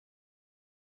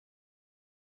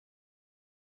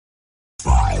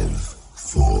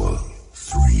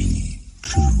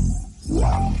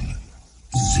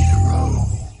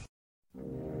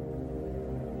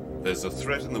There's a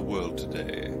threat in the world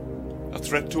today. A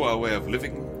threat to our way of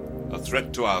living, a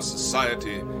threat to our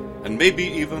society, and maybe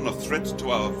even a threat to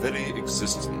our very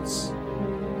existence.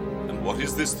 And what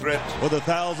is this threat? For the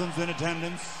thousands in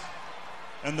attendance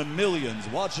and the millions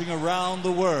watching around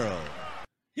the world.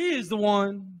 He is the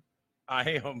one.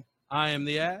 I am. I am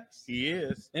the ass. He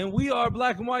is. And we are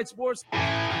Black and White Sports.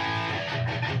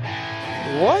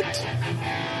 What?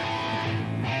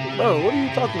 Bro, what are you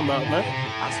talking about, man?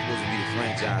 I'm supposed to be a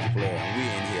franchise player, and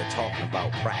we're in here talking about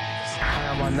practice.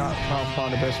 How am I not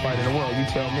pound the best fighter in the world? You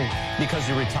tell me. Because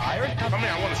you're retired? I mean,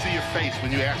 I want to see your face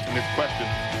when you ask him this question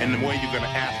and the way you're going to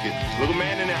ask it. Look a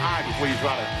man in the eye before you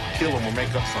try to kill him or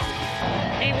make up something.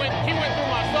 He went through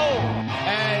my soul.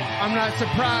 And I'm not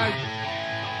surprised.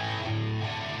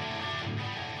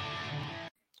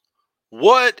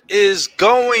 What is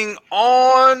going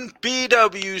on,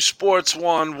 BW Sports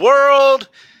One World?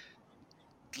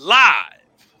 Live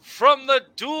from the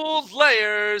Dual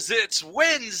Layers, it's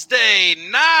Wednesday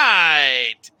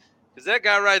night. Because that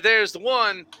guy right there is the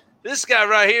one. This guy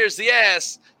right here is the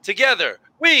ass. Together,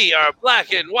 we are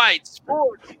Black and White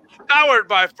Sports, powered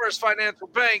by First Financial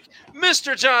Bank.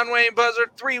 Mr. John Wayne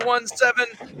Buzzard,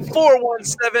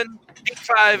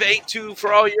 317-417-8582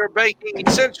 for all your banking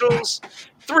essentials.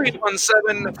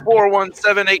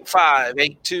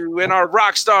 317-417-8582. And our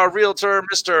rockstar realtor,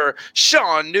 Mr.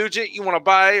 Sean Nugent. You want to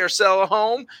buy or sell a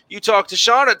home? You talk to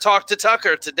Sean or talk to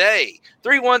Tucker today.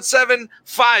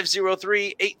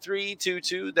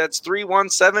 317-503-8322. That's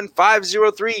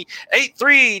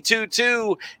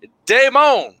 317-503-8322.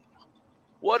 Damon,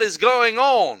 what is going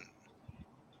on?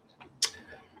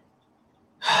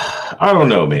 I don't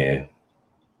know, man.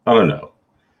 I don't know.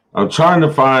 I'm trying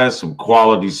to find some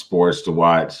quality sports to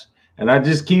watch, and I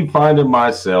just keep finding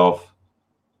myself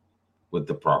with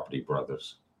the Property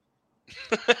Brothers.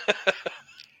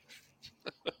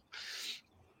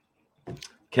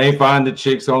 Can't find the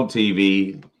chicks on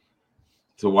TV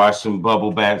to watch some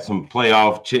bubble bat, some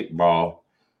playoff chick ball.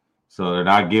 So they're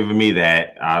not giving me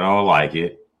that. I don't like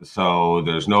it. So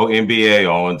there's no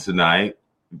NBA on tonight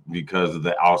because of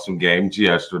the awesome games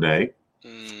yesterday.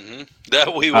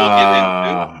 That we will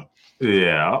get into.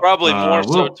 Yeah. Probably more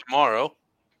so tomorrow.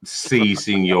 Si,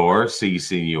 senor.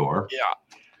 Yeah.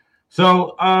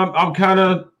 So I'm kind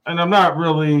of, and I'm not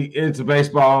really into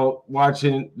baseball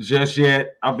watching just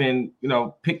yet. I've been,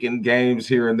 picking games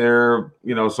here and there,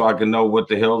 so I can know what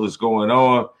the hell is going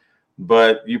on.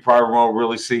 But you probably won't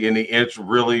really see any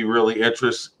really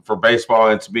interest for baseball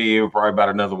into me probably about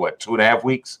another, 2.5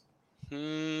 weeks?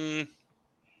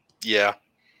 Yeah.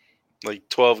 Like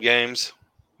 12 games.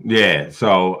 Yeah.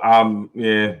 So,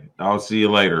 I'll see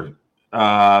you later.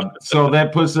 So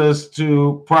that puts us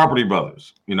to Property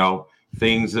Brothers,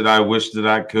 things that I wish that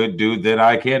I could do that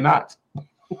I cannot.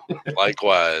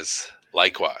 Likewise.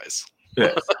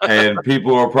 Yes. And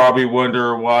people are probably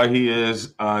wondering why he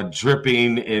is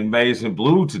dripping in maize and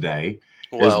blue today.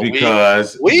 Well, is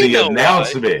because the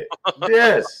announcement.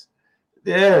 Yes.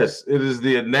 Yes. It is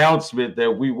the announcement that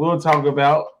we will talk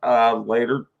about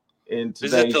later. Is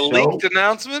it the leaked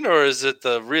announcement or is it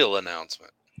the real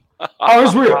announcement? Oh,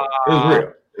 it's real.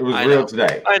 It was real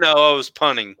today. I know. I was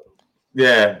punning.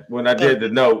 Yeah. When I did the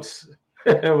notes,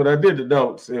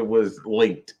 it was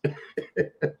leaked.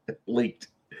 Leaked.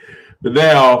 But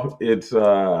now it's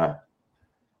official.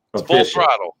 Full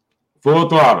throttle. Full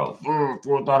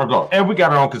throttle go. And we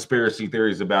got our own conspiracy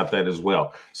theories about that as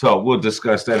well. So we'll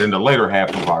discuss that in the later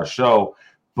half of our show.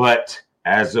 But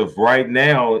as of right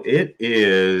now, it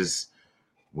is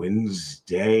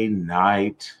Wednesday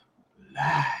Night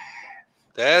Live.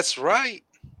 That's right.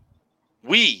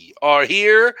 We are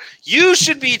here. You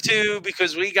should be too,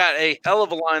 because we got a hell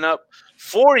of a lineup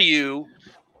for you.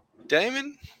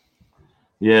 Damon?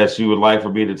 Yes, you would like for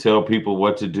me to tell people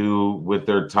what to do with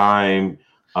their time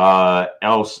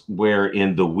elsewhere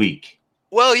in the week.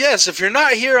 Well, yes, if you're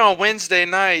not here on Wednesday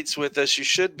nights with us, you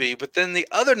should be. But then the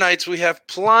other nights we have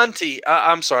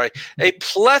a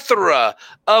plethora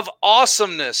of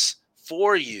awesomeness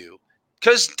for you.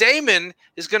 Because Damon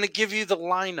is going to give you the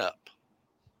lineup.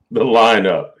 The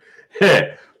lineup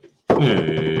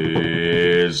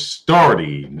is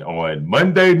starting on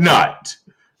Monday night.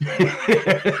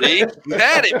 See? You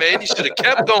had it, man. You should have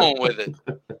kept going with it.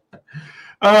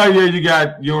 You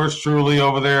got yours truly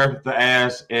over there, the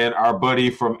ass, and our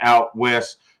buddy from out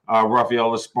west,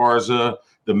 Rafael Esparza,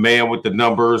 the man with the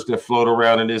numbers that float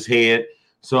around in his head.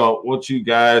 So once you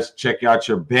guys check out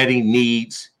your betting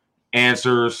needs,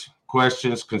 answers,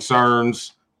 questions,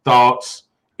 concerns, thoughts,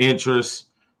 interests,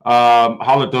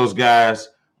 holler at those guys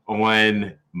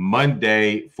on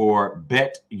Monday for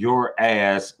Bet Your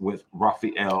Ass with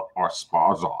Rafael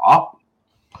Esparza.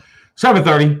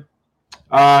 7:30.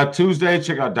 Tuesday,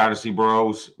 check out Dynasty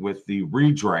Bros with the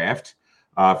redraft,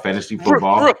 fantasy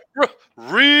football.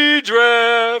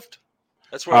 Redraft.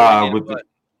 That's where we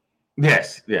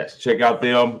Yes. Check out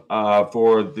them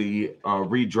for the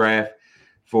redraft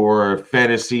for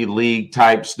fantasy league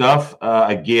type stuff.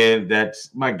 Again, that's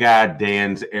my guy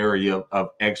Dan's area of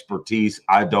expertise.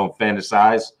 I don't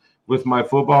fantasize with my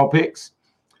football picks,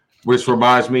 which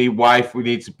reminds me, wife, we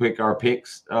need to pick our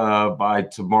picks by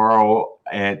tomorrow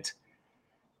at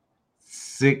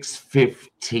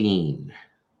 6:15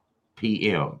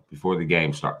 p.m. before the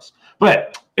game starts.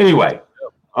 But anyway,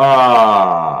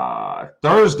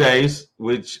 Thursdays,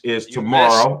 which is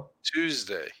tomorrow.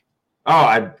 Tuesday.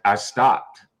 Oh, I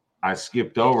stopped. I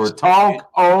skipped over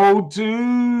Taco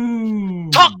Tuesday.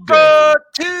 Taco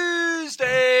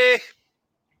Tuesday.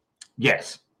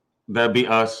 Yes, that'd be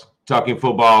us talking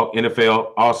football,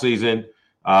 NFL all season.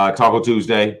 Taco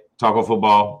Tuesday, taco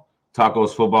football,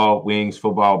 tacos, football, wings,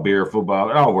 football, beer, football.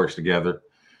 It all works together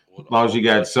as long as you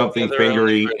got something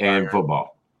fingery and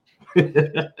football.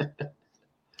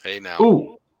 Hey now.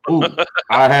 Ooh,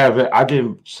 I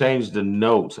didn't change the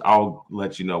notes. I'll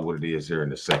let you know what it is here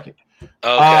in a second. Okay,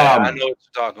 I know what you're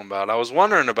talking about. I was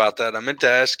wondering about that. I meant to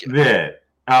ask you. Yeah.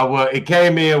 Well, it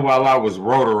came in while I was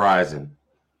rotorizing.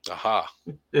 Aha.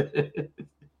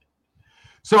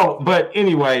 So, but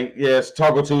anyway, yes,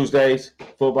 Taco Tuesdays,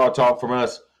 football talk from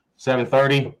us,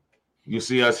 7:30. You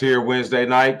see us here Wednesday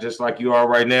night, just like you are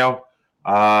right now.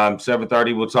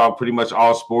 7:30, we'll talk pretty much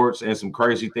all sports and some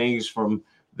crazy things from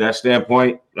that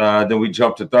standpoint. Then we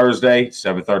jump to Thursday,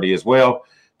 7:30 as well.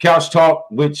 Couch Talk,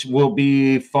 which will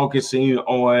be focusing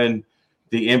on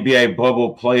the NBA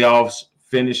bubble playoffs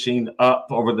finishing up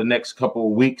over the next couple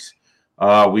of weeks.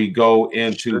 We go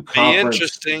into conference.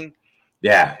 Interesting.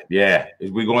 Yeah.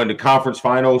 We go into conference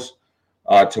finals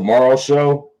tomorrow's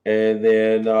show, and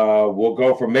then we'll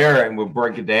go from there and we'll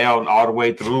break it down all the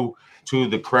way through to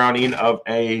the crowning of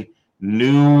a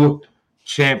new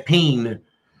champion.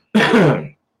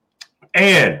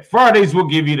 And Fridays we'll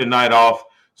give you the night off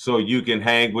so you can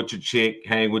hang with your chick,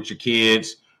 hang with your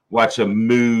kids, watch a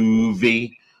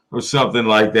movie or something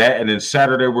like that. And then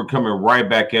Saturday we're coming right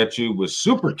back at you with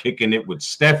Super Kicking It with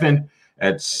Super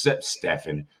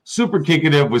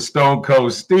Kicking It with Stone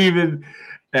Cold Steven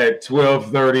at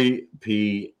 12:30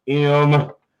 p.m.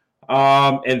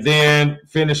 And then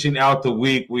finishing out the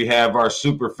week, we have our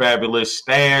super fabulous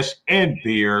Stash and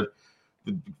Beard.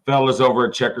 The fellas over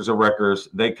at Checkers and Wreckers,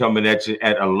 they coming at you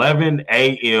at 11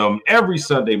 a.m. every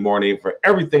Sunday morning for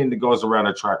everything that goes around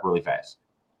the track really fast.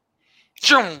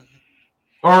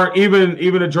 Or even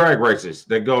the drag races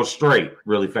that go straight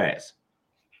really fast.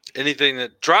 Anything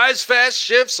that drives fast,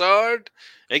 shifts hard,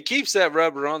 and keeps that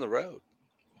rubber on the road.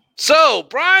 So,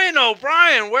 Brian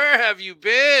O'Brien, where have you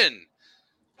been?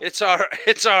 It's our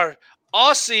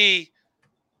Aussie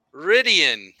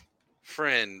Ridian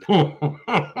friend.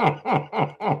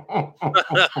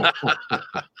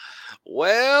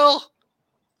 Well,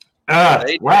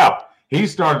 wow. He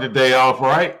started the day off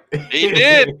right. He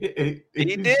did.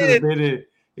 He did.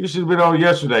 He should have been on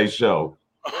yesterday's show.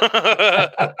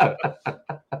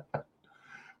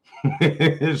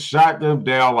 Shot them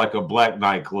down like a black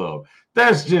nightclub.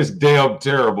 That's just damn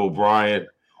terrible, Brian.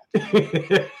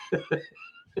 At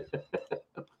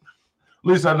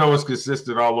least I know it's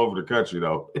consistent all over the country,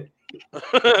 though.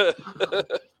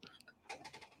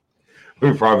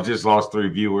 We probably just lost 3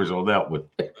 viewers on that one.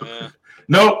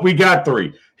 Nope, we got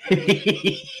 3. I'm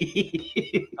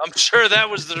sure that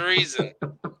was the reason.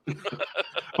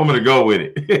 I'm gonna go with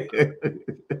it.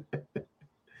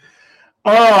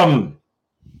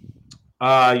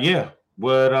 Yeah.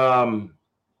 What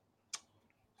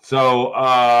so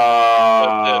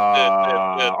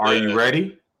are you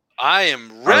ready? I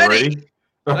am ready.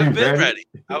 I've been ready.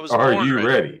 I was Are you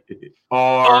ready?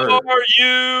 Are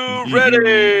you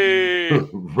ready?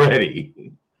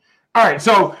 Ready. All right,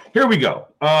 so here we go.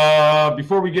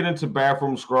 Before we get into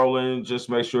bathroom scrolling, just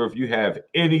make sure if you have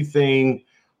anything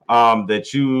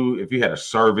if you had a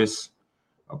service,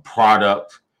 a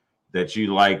product that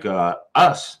you like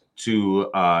us to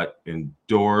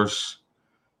endorse,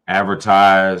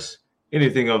 advertise,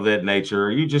 anything of that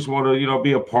nature, you just want to,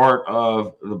 be a part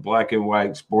of the Black and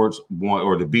White Sports One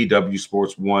or the BW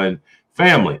Sports One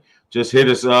family, just hit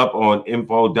us up on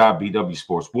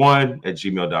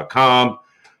info.bwsports1@gmail.com.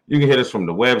 You can hit us from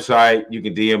the website. You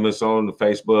can DM us on the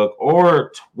Facebook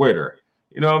or Twitter.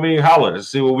 You know what I mean? Holler to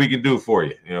see what we can do for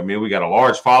you. You know what I mean? We got a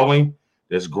large following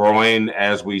that's growing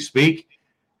as we speak.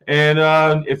 And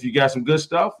if you got some good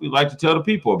stuff, we'd like to tell the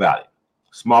people about it.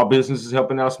 Small business is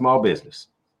helping out small business.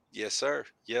 Yes, sir.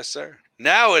 Yes, sir.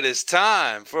 Now it is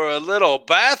time for a little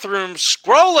bathroom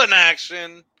scrolling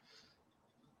action.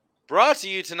 Brought to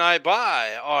you tonight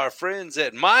by our friends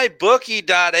at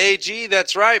MyBookie.ag.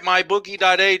 That's right,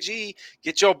 MyBookie.ag.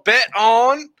 Get your bet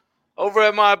on over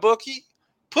at MyBookie.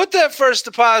 Put that first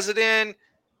deposit in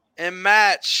and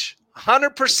match,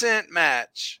 100%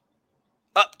 match,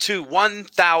 up to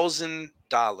 $1,000.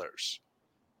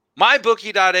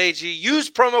 MyBookie.ag. Use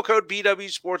promo code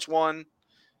BWSports1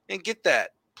 and get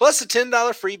that. Plus a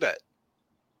 $10 free bet.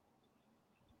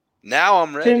 Now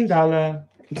I'm ready. $10.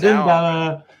 $10.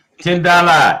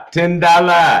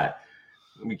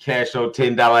 Let me cash your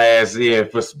 $10 ass in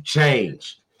for some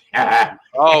change.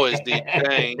 Always need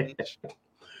change.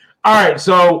 All right,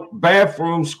 so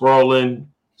bathroom scrolling,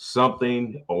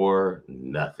 something or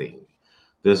nothing.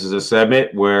 This is a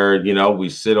segment where, we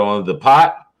sit on the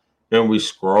pot and we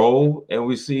scroll and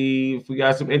we see if we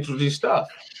got some interesting stuff.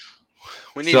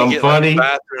 We need some to get funny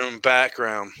bathroom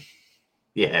background.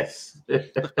 Yes.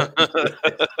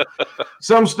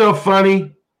 Some stuff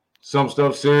funny, some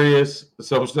stuff serious,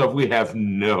 some stuff we have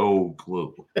no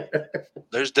clue.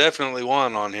 There's definitely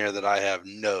one on here that I have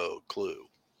no clue.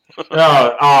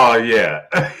 Oh yeah.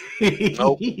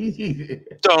 Nope.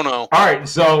 Don't know. All right,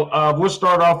 so we'll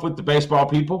start off with the baseball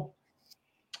people.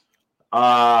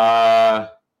 The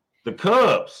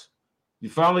Cubs. You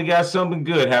finally got something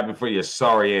good happen for your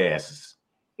sorry asses.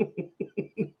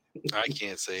 I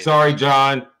can't say it. Sorry,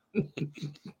 John.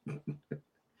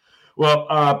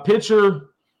 Well,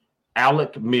 pitcher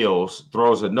Alec Mills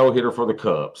throws a no-hitter for the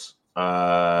Cubs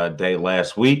day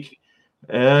last week.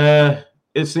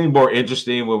 It seemed more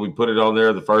interesting when we put it on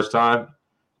there the first time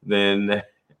than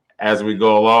as we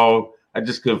go along. I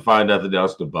just couldn't find nothing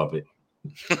else to bump it.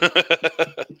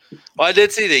 Well, I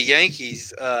did see the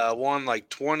Yankees won like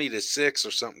 20-6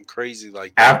 or something crazy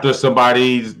like that. After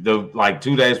somebody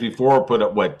 2 days before put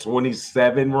up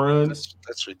 27 runs.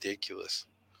 That's ridiculous.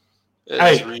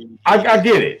 Hey, I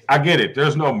get it. I get it.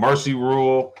 There's no mercy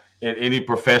rule in any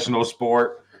professional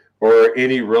sport or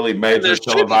any really major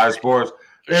televised sports.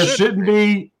 There shouldn't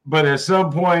be, but at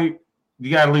some point you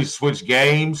got to at least switch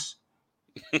games.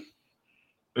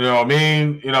 You know what I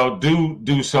mean?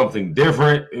 Do something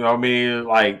different. You know what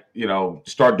I mean?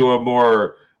 Start doing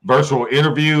more virtual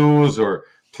interviews or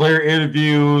player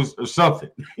interviews or something.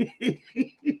 Hey,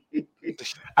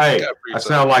 I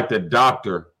sound like the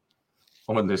doctor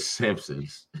on The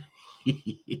Simpsons.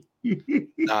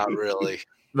 Not really.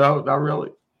 No, not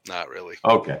really. Not really.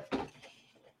 Okay.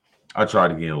 I'll try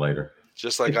it again later.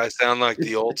 Just like I sound like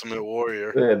the Ultimate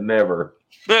Warrior. Yeah, never.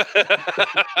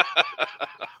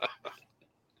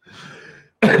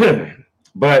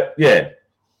 But yeah,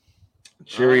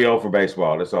 cheerio for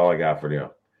baseball. That's all I got for them.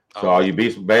 So all you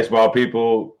baseball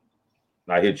people,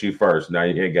 I hit you first. Now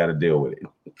you ain't got to deal with it.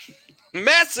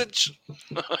 Message.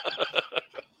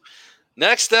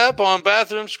 Next up on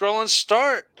Bathroom Scrolling,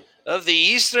 start of the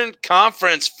Eastern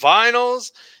Conference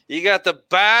Finals. You got the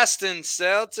Boston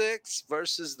Celtics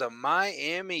versus the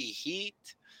Miami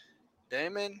Heat.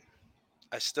 Damon,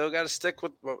 I still got to stick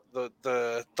with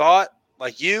the thought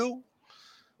like you.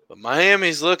 But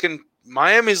Miami's looking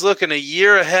a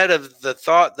year ahead of the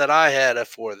thought that I had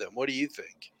for them. What do you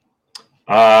think?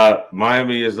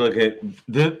 Miami is looking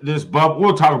this bump.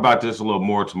 We'll talk about this a little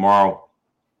more tomorrow.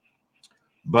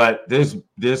 But this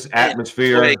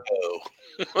atmosphere,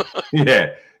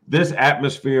 yeah, this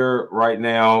atmosphere right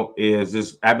now is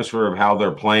this atmosphere of how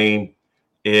they're playing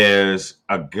is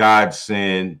a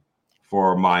godsend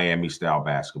for Miami style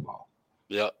basketball.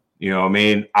 Yep. You know what I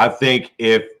mean? I think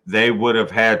if they would have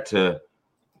had to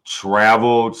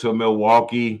travel to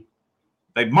Milwaukee,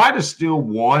 they might have still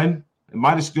won. They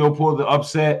might have still pulled the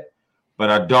upset, but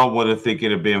I don't want to think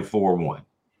it'd have been 4-1.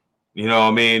 You know what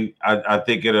I mean? I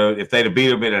think if they'd have beat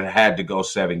them, it had to go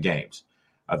 7 games.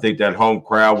 I think that home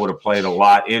crowd would have played a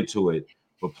lot into it.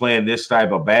 But playing this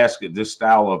style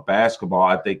of basketball,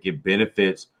 I think it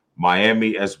benefits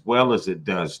Miami as well as it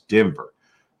does Denver.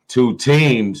 2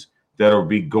 teams that will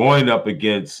be going up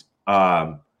against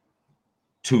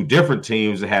 2 different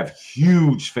teams that have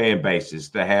huge fan bases,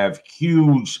 that have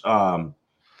huge that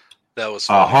was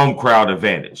home crowd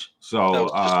advantage. So that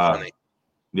was just funny.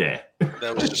 Yeah.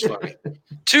 That was just funny.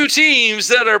 2 teams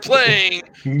that are playing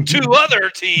 2 other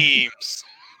teams.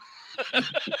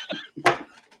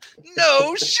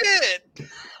 No shit.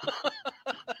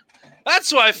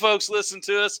 That's why folks listen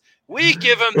to us. We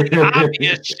give them the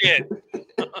obvious shit.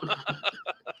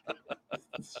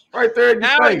 Right there in your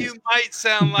now face. You might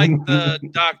sound like the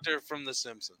doctor from The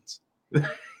Simpsons.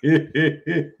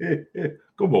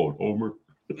 Come on, Homer.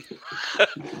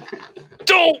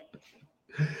 Don't.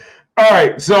 All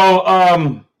right,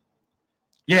 so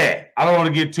Yeah, I don't want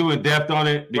to get too in depth on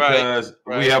it because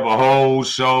we have a whole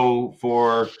show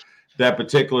for that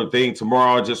particular thing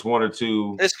tomorrow. I just wanted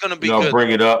to, it's going to be good,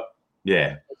 bring it up.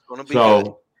 Yeah, it's going to be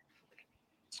good.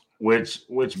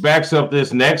 Which backs up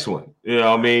this next one.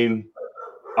 I mean,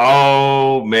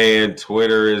 oh man,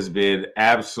 Twitter has been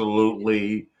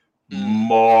absolutely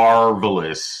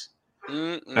marvelous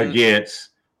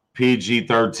against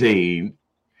PG-13.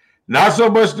 Not so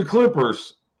much the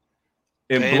Clippers.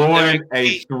 And blowing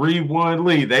a 3-1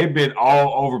 lead. They've been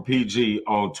all over PG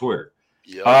on Twitter.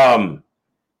 Yep. I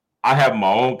have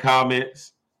my own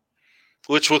comments.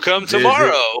 Which will come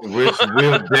tomorrow. Which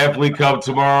will definitely come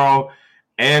tomorrow.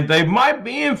 And they might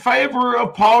be in favor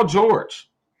of Paul George.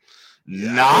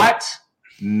 Yeah.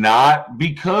 Not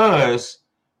because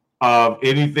of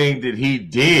anything that he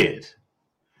did,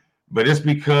 but it's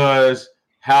because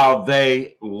how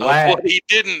they what he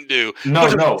didn't do. No.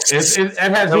 It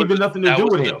has even nothing to do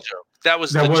with him. That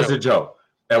was a joke.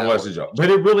 That was a joke.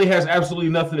 But it really has absolutely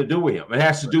nothing to do with him. It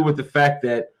has to do with the fact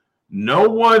that no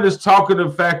one is talking the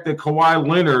fact that Kawhi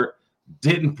Leonard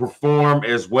didn't perform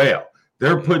as well.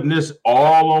 They're putting this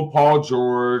all on Paul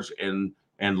George and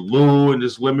Lou and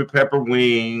this lemon pepper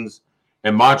wings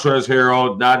and Montrezl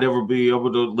Harrell not ever be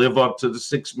able to live up to the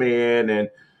 6-man and,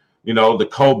 the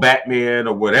co-Batman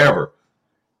or whatever.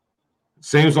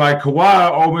 Seems like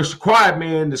Kawhi, Mr. Quiet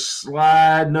Man, to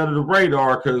slide under the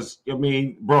radar because,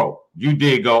 bro, you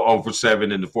did go 0 for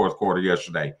 7 in the fourth quarter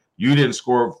yesterday. You didn't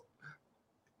score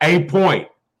a point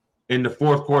in the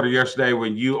fourth quarter yesterday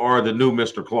when you are the new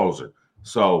Mr. Closer.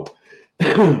 So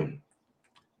I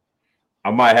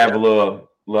might have a little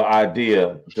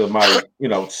idea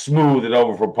to smooth it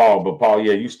over for Paul. But, Paul,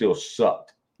 yeah, you still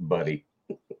sucked, buddy.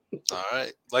 All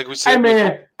right. Like we said, hey,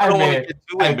 man,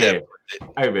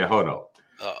 hold on.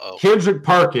 Uh-oh. Kendrick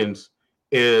Perkins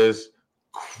is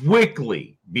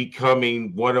quickly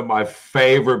becoming one of my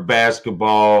favorite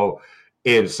basketball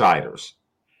insiders.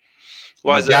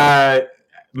 Why is that?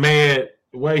 Man,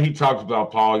 the way he talks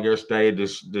about Paul yesterday,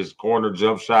 this corner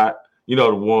jump shot,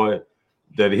 the one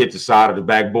that hit the side of the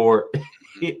backboard.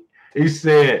 He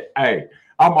said, hey,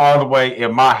 I'm all the way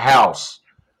in my house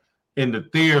in the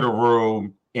theater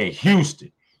room in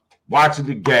Houston watching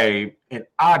the game, and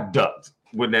I ducked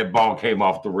when that ball came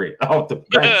off the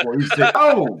backboard. He said,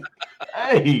 oh,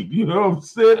 hey, you know what I'm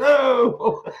saying?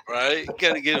 Oh. Right? You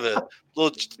got to give a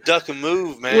little duck and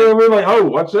move, man. Yeah, we're like, oh,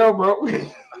 watch out, bro.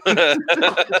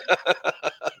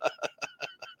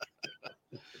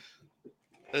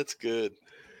 That's good.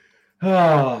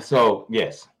 So,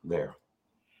 yes, there.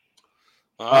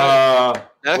 All right.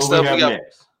 Next up, we got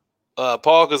next?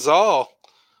 Paul Gasol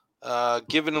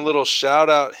giving a little shout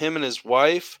out. Him and his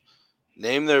wife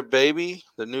named their baby,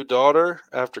 the new daughter,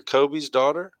 after Kobe's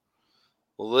daughter,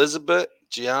 Elizabeth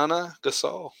Gianna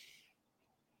Gasol.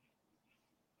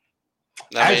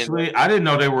 I didn't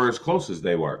know they were as close as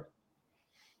they were.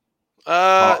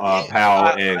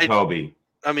 Powell and Kobe.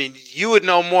 I mean, you would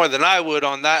know more than I would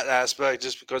on that aspect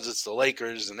just because it's the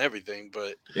Lakers and everything.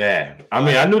 But yeah,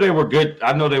 I knew they were good.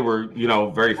 I know they were,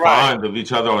 very fond of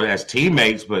each other as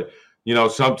teammates. But,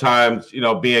 sometimes,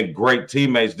 being great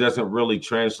teammates doesn't really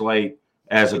translate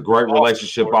as a great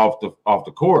relationship off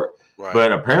the court. Right.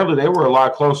 But apparently they were a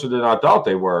lot closer than I thought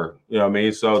they were. You know what I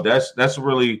mean? So that's a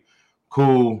really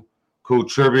cool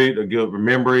tribute, a good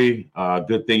memory,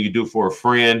 good thing you do for a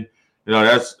friend.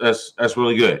 That's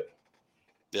really good.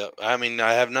 Yeah, I mean,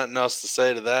 I have nothing else to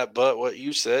say to that but what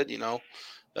you said.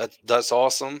 That's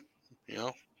awesome.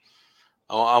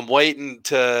 I'm waiting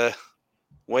to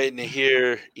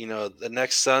hear the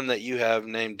next son that you have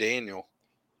named Daniel.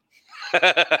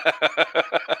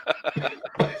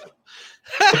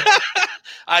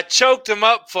 I choked him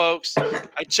up, folks.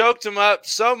 I choked him up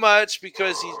so much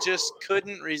because he just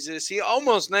couldn't resist. He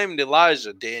almost named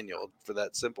Elijah Daniel for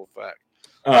that simple fact.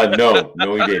 No, he didn't.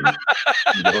 No,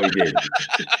 he didn't.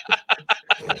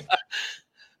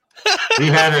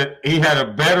 He had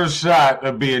a better shot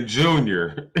of being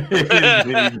junior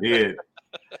than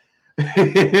he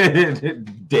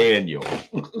did Daniel.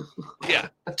 Yeah,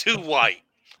 too white.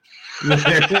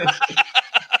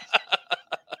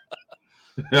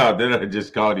 No, then I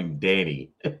just called him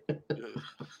Danny.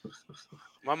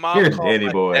 My mom called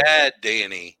Danny my dad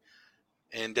Danny,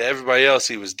 and to everybody else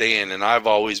he was Dan, and I've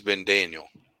always been Daniel.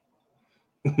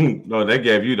 No, they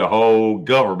gave you the whole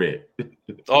government.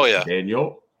 Oh yeah,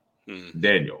 Daniel. Mm-hmm.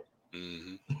 Daniel.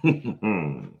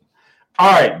 Mm-hmm.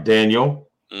 All right, Daniel.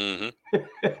 Mm-hmm.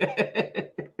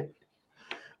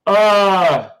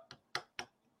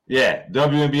 Yeah,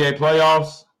 WNBA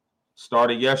playoffs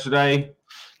started yesterday.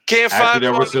 Can't find it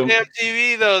on damn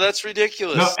TV though. That's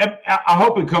ridiculous. No, I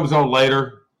hope it comes on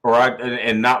later.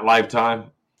 and not Lifetime,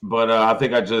 but I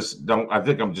think I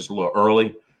think I'm just a little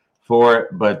early for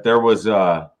it. But there was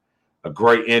a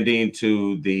great ending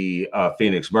to the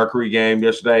Phoenix Mercury game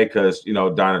yesterday because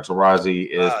Diana Taurasi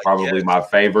is probably my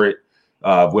favorite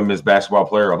women's basketball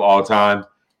player of all time.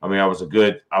 I mean, I was a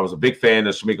big fan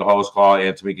of Shamika Holdsclaw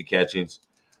and Tamika Catchings,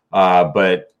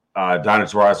 but Diana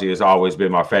Taurasi has always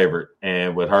been my favorite.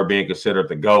 And with her being considered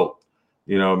the GOAT,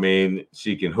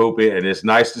 she can hoop it, and it's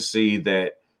nice to see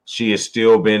that she has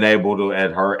still been able to,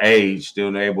 at her age,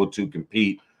 still able to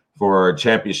compete for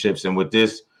championships. And with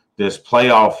this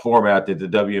playoff format that the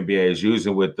WNBA is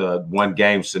using with the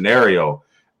one-game scenario,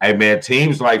 hey, man,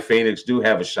 teams like Phoenix do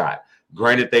have a shot.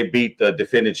 Granted, they beat the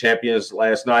defending champions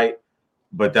last night,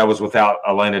 but that was without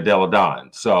Elena Delle Donne.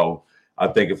 So I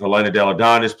think if Elena Delle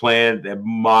Donne is playing, that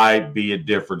might be a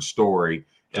different story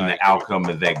in the outcome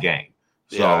of that game.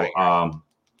 So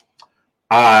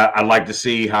I'd like to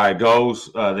see how it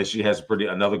goes. That she has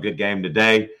another good game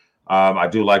today. I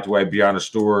do like the way Breanna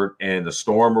Stewart and the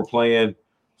Storm are playing.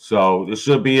 So this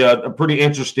should be a pretty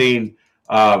interesting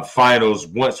finals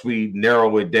once we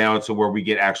narrow it down to where we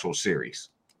get actual series.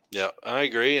 Yeah, I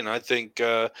agree. And I think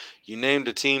you named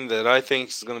a team that I think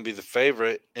is going to be the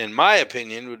favorite, in my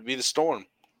opinion, would be the Storm.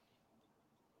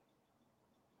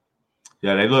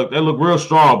 Yeah, they look real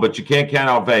strong, but you can't count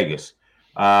out Vegas.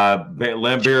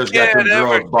 Lambeer's got them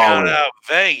girls balling. Out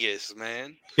Vegas,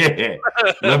 man. Yeah,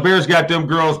 Lambeer's got them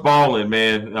girls balling,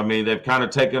 man. I mean, they've kind of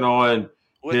taken on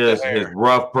his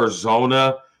rough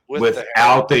persona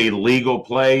without the legal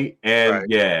play, and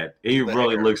he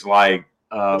really looks like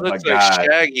looks like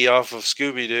Shaggy off of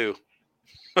Scooby-Doo.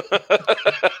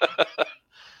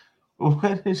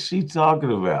 What is she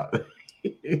talking about?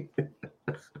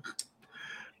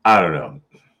 I don't know.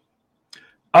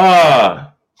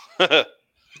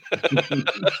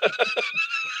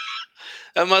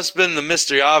 That must have been the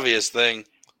Mr. Obvious thing.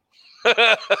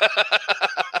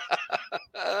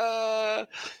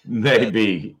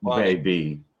 Maybe.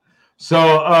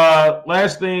 So,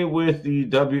 last thing with the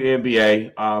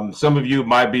WNBA, some of you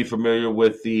might be familiar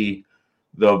with the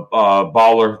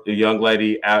baller, the young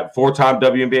lady, four-time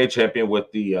WNBA champion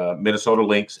with the Minnesota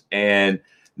Lynx and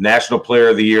National Player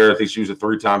of the Year. I think she was a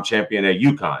three-time champion at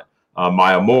UConn,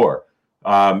 Maya Moore.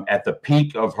 At the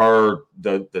peak of her,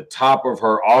 the top of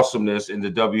her awesomeness in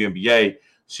the WNBA,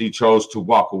 she chose to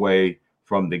walk away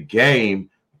from the game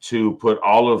to put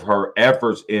all of her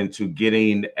efforts into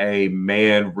getting a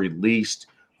man released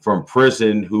from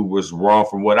prison who was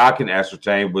from what I can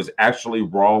ascertain, was actually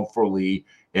wrongfully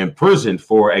imprisoned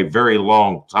for a very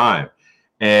long time.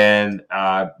 And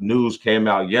news came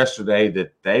out yesterday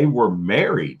that they were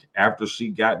married after she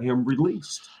got him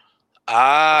released.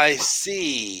 I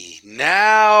see.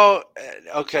 Now,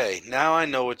 okay. Now I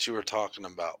know what you were talking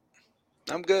about.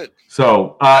 I'm good.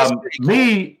 So,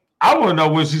 I want to know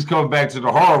when she's coming back to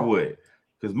the hardwood,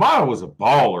 because Maya was a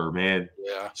baller, man.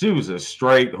 Yeah. She was a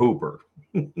straight hooper.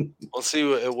 We'll see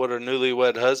what her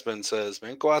newlywed husband says,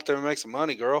 man. Go out there and make some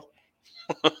money, girl.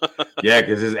 Yeah,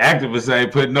 because his activists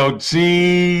ain't putting no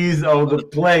cheese on the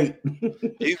plate.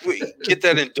 You get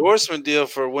that endorsement deal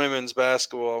for women's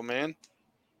basketball, man.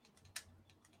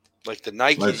 Like the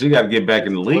Nike. Like she got to get back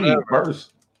in the league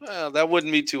first. Well, that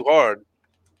wouldn't be too hard.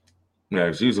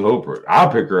 Yeah, she's a hooper.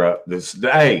 I'll pick her up.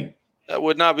 Hey, that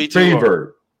would not be too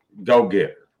hard. Go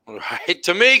get her. Right,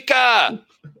 Tamika.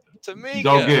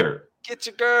 Go get her. Get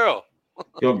your girl.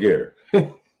 Go get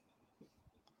her.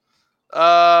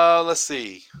 Let's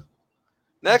see.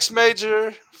 Next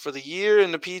major for the year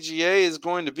in the PGA is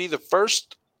going to be the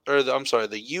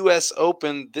U.S.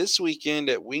 Open this weekend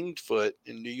at Winged Foot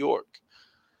in New York.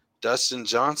 Dustin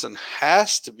Johnson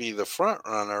has to be the front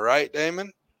runner, right,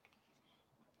 Damon?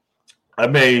 I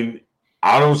mean,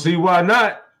 I don't see why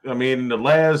not. I mean, in the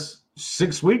last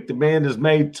 6 weeks, the man has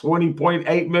made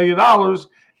 $20.8 million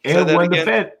and won the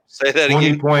Fed. Say that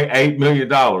again. $20.8 million.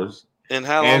 And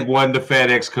how long? And won the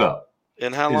FedEx Cup.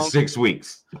 In how long? In 6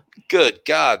 weeks. Good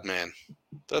God, man.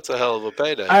 That's a hell of a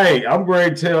payday. Hey, I'm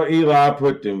ready to tell Eli,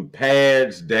 put them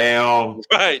pads down.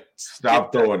 Right.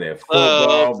 Stop throwing that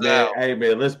football, man. Out. Hey,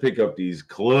 man, let's pick up these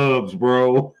clubs,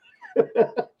 bro.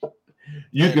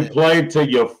 You can play till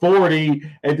you're 40,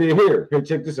 and then here,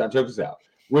 check this out.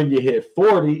 When you hit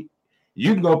 40,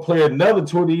 you can go play another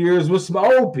 20 years with some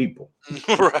old people.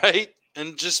 Right.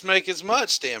 And just make as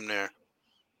much, damn near.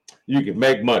 You can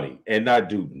make money and not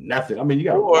do nothing. I mean, you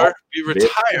got or be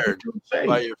retired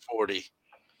by your 40.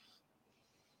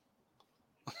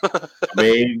 I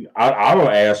mean, I don't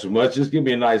ask for much. Just give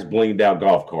me a nice blinged out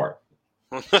golf cart.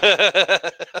 Because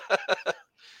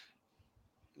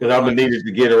I'm gonna need it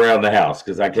to get around the house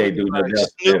because I can't do nothing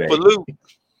else.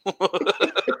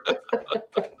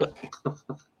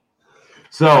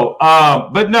 So,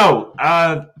 but no,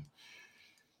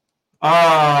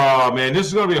 oh man, this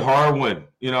is going to be a hard one.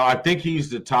 I think he's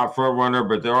the top front runner,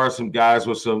 but there are some guys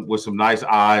with some nice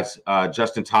odds.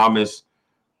 Justin Thomas,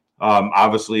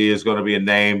 obviously, is going to be a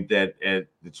name that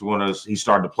he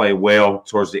started to play well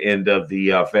towards the end of the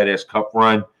FedEx Cup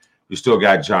run. We still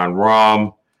got John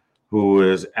Rahm, who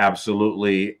is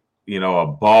absolutely a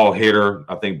ball hitter.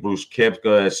 I think Brooks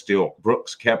Koepka is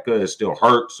still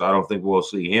hurt, so I don't think we'll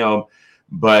see him.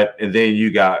 And then you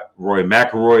got Rory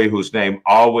McIlroy, whose name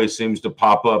always seems to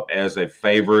pop up as a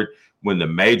favorite when the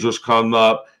majors come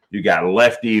up. You got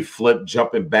Lefty Flip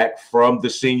jumping back from the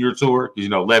senior tour.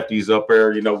 Lefty's up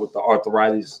there, with the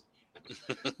arthritis.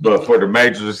 But for the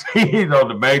majors,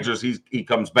 he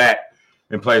comes back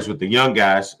and plays with the young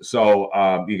guys.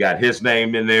 So you got his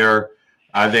name in there.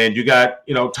 And then you got,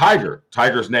 Tiger.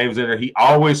 Tiger's name's in there. He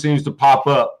always seems to pop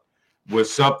up with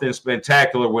something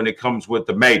spectacular when it comes with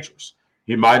the majors.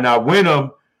 He might not win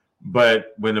them,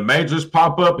 but when the majors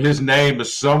pop up, his name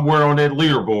is somewhere on that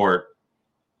leaderboard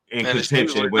in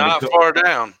contention. Not far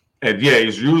down. And yeah,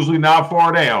 he's usually not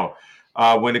far down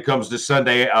when it comes to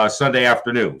Sunday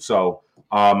afternoon. So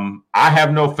I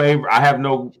have no favor. I have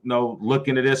no look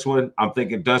into this one. I'm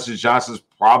thinking Dustin Johnson's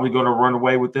probably going to run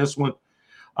away with this one.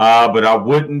 But I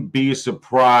wouldn't be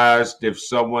surprised if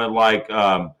someone like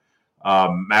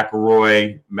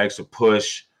McIlroy makes a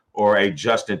push, or a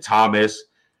Justin Thomas,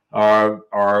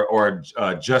 or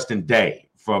Justin Day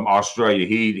from Australia.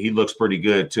 He looks pretty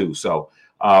good too. So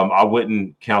I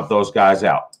wouldn't count those guys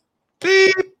out.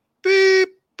 Beep, beep,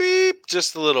 beep,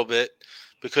 just a little bit,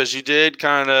 because you did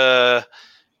kind of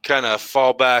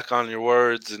fall back on your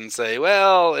words and say,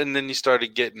 well, and then you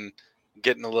started getting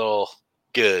a little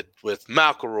good with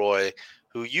McIlroy,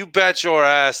 who you bet your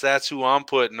ass that's who I'm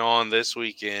putting on this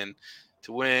weekend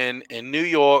to win in New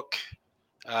York.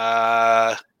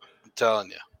 I'm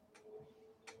telling you,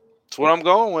 it's what I'm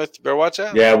going with. You better watch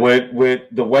out. Yeah, with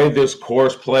the way this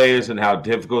course plays and how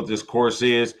difficult this course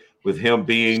is, with him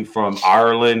being from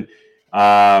Ireland,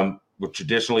 but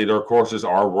traditionally their courses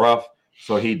are rough,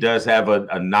 so he does have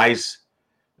a nice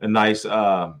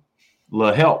little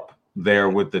help there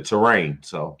with the terrain.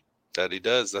 So that he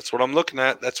does. That's what I'm looking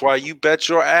at. That's why you bet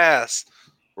your ass,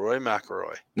 Rory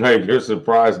McIlroy. Hey, you're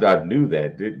surprised I knew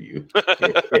that, didn't you?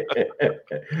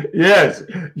 Yes,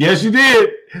 you did.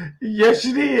 Yes,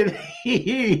 you did.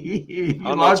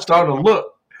 I started to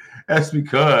look. That's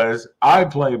because I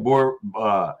play more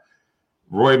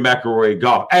Rory McIlroy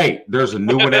golf. Hey, there's a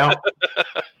new one out.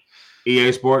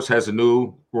 EA Sports has a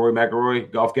new Rory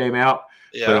McIlroy golf game out,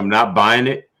 but I'm not buying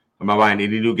it. I'm not buying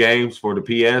any new games for the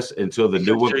PS until the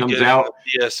new one comes out.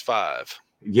 PS5.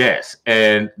 Yes,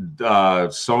 and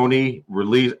Sony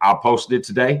released. I posted it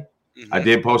today. Mm-hmm. I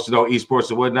did post it on esports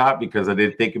and whatnot because I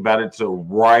didn't think about it until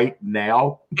right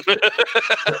now.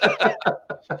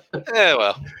 Yeah,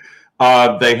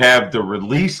 well, they have the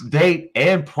release date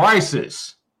and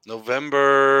prices.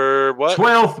 November what?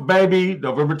 12th, baby.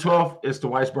 November 12th is the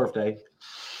wife's birthday.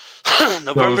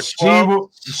 November so 12th.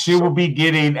 She will be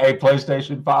getting a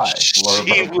PlayStation 5.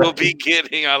 She will be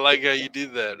getting. I like how you do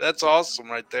that. That's awesome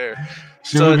right there.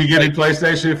 She will be getting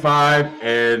PlayStation 5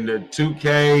 and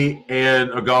 2K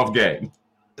and a golf game.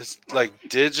 It's like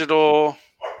digital.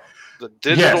 The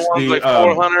digital one's like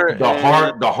 400.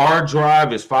 The hard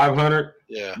drive is 500.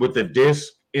 Yeah. With the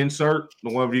disc insert, the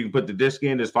one where you can put the disc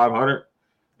in is 500,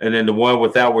 and then the one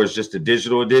without, where it's just a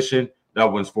digital edition,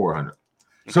 that one's 400.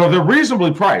 So they're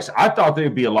reasonably priced. I thought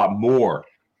they'd be a lot more.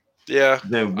 Yeah.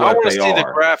 Than what they are. I want to see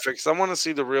the graphics. I want to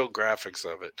see the real graphics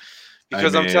of it.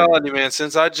 Because I'm telling you, man,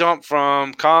 since I jumped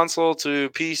from console to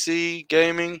PC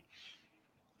gaming,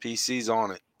 PC's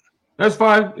on it. That's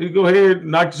fine. You go ahead,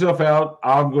 knock yourself out.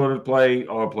 I'm going to play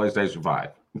on PlayStation 5.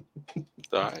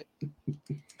 All right.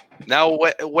 Now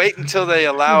wait until they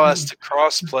allow us to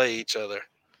cross-play each other.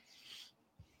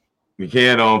 You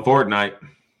can on Fortnite.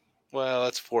 Well,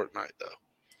 that's Fortnite, though.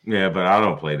 Yeah, but I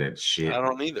don't play that shit. I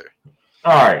don't either.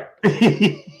 All right.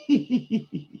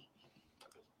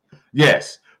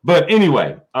 Yes. But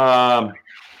anyway,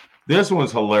 this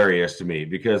one's hilarious to me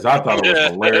because I thought it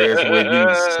was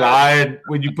hilarious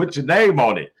when you put your name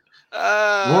on it.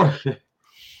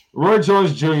 Roy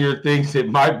Jones Jr. thinks it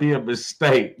might be a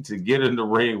mistake to get in the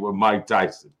ring with Mike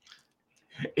Tyson,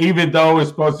 even though it's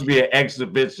supposed to be an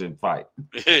exhibition fight.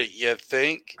 You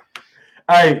think?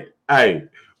 Hey,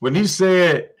 when he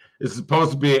said it's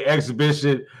supposed to be an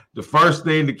exhibition, the first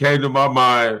thing that came to my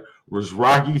mind was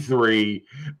Rocky III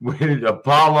when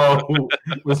Apollo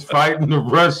was fighting the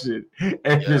Russian,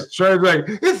 and just Trey's like,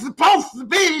 it's supposed to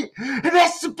be an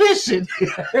exhibition.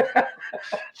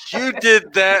 You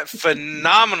did that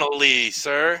phenomenally,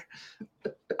 sir.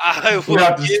 I will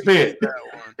Without the give you spit. that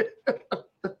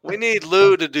one. We need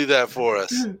Lou to do that for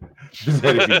us. He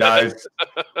said if he dies,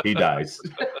 he dies.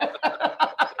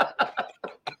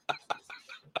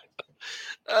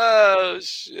 Oh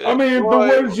shit! I mean, Boy, but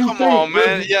what did you come think? on,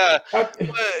 man. Yeah.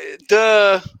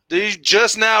 Do you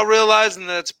just now realizing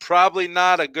that it's probably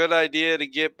not a good idea to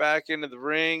get back into the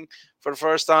ring for the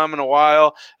first time in a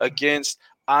while against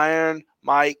Iron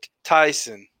Mike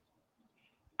Tyson?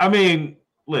 I mean,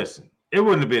 listen, it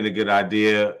wouldn't have been a good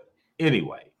idea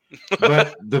anyway.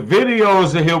 But the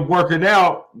videos of him working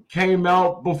out came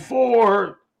out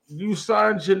before you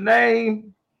signed your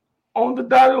name on the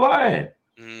dotted line.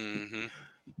 Mm-hmm.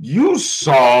 You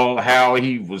saw how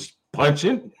he was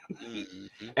punching,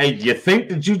 and you think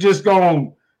that you just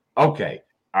going, okay,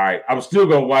 all right, I'm still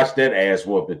gonna watch that ass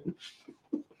whooping.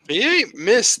 He ain't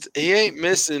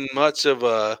missing much of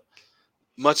a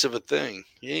thing.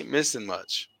 He ain't missing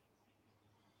much.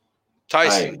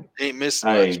 Tyson ain't missing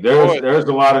much. There's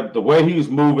a lot of the way he's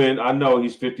moving. I know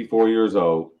he's 54 years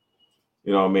old.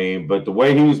 You know what I mean? But the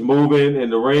way he's moving in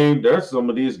the ring, there's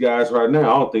some of these guys right now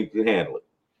I don't think can handle it.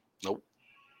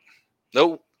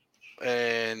 Nope.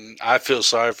 And I feel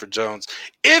sorry for Jones.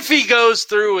 If he goes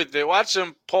through with it, watch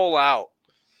him pull out.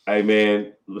 Hey,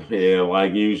 man, yeah,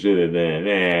 like you should have done.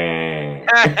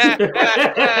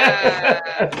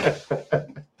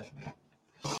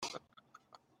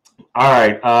 All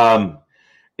right.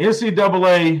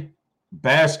 NCAA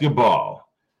basketball.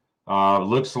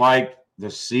 Looks like the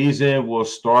season will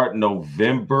start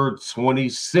November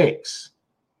 26th.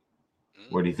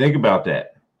 What do you think about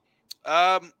that?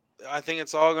 I think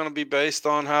it's all going to be based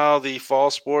on how the fall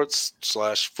sports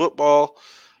 / football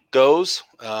goes.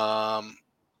 We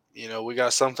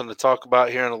got something to talk about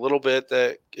here in a little bit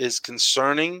that is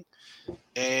concerning,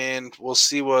 and we'll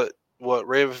see what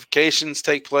ramifications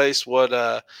take place,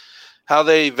 how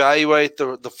they evaluate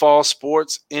the fall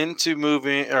sports into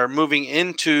moving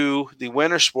into the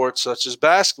winter sports such as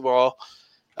basketball.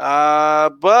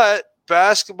 But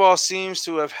basketball seems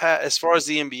to have had, as far as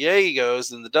the NBA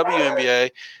goes and the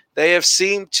WNBA, they have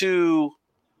seemed to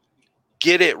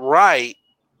get it right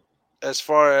as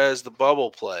far as the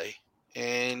bubble play.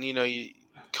 And,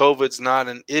 COVID's not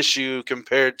an issue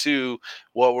compared to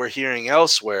what we're hearing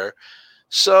elsewhere.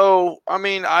 So, I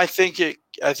mean, I think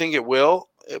it will,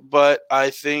 but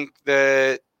I think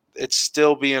that it's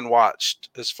still being watched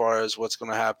as far as what's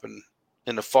going to happen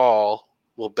in the fall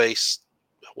will base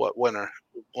what winter.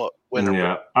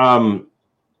 Yeah.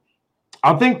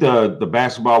 I think the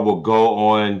basketball will go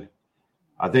on.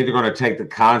 I think they're going to take the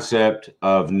concept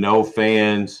of no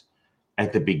fans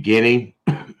at the beginning.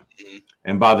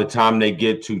 And by the time they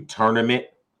get to tournament,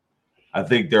 I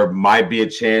think there might be a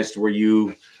chance where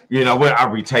you know what, I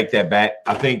retake that back.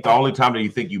 I think the only time that you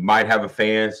think you might have a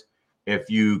fans if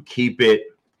you keep it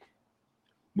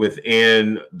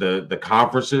within the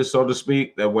conferences, so to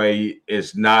speak. That way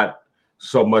it's not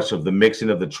so much of the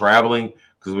mixing of the traveling,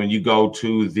 because when you go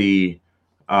to the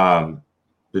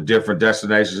different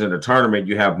destinations in the tournament,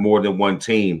 you have more than one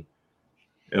team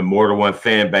and more than one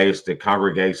fan base that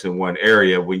congregates in one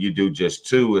area. When you do just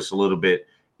two, it's a little bit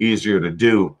easier to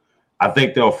do. I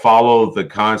think they'll follow the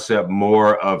concept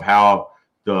more of how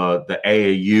the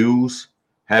AAUs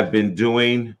have been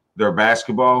doing their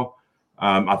basketball.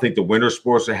 I think the winter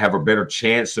sports will have a better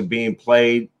chance of being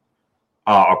played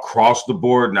across the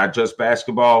board, not just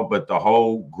basketball, but the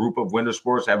whole group of winter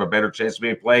sports have a better chance of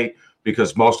being played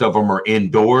because most of them are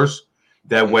indoors.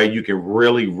 That way you can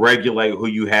really regulate who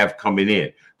you have coming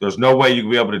in. There's no way you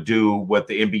can be able to do what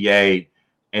the NBA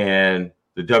and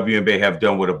the WNBA have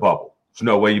done with a bubble. There's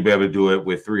no way you'll be able to do it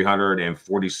with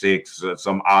 346,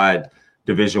 some odd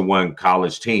Division I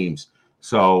college teams.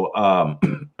 So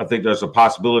I think there's a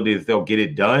possibility that they'll get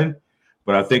it done.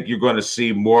 But I think you're going to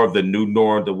see more of the new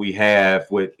norm that we have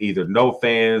with either no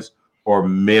fans or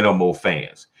minimal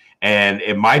fans. And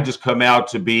it might just come out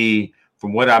to be,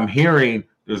 from what I'm hearing,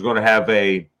 there's going to have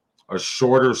a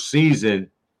shorter season,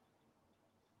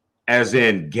 as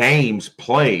in games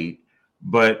played,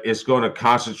 but it's going to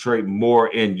concentrate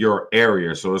more in your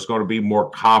area. So it's going to be more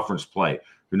conference play.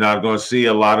 You're not going to see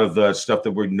a lot of the stuff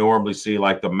that we normally see,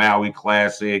 like the Maui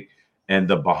Classic and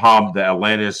the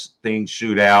Atlantis thing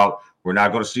shootout. We're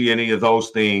not going to see any of those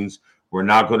things. We're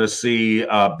not going to see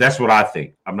that's what I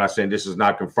think. I'm not saying this is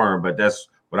not confirmed, but that's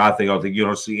what I think. I don't think you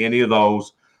don't see any of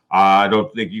those. I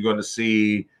don't think you're going to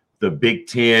see the Big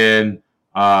Ten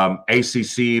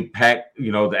ACC pack,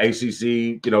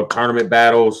 the ACC, tournament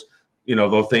battles,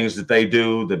 those things that they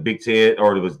do, the Big Ten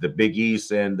or it was the Big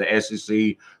East and the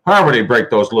SEC, however they break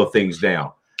those little things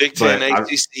down. Big Ten,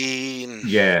 ACC.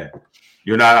 Yeah.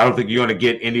 I don't think you're going to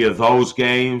get any of those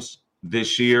games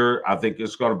this year. I think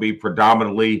it's going to be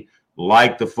predominantly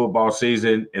like the football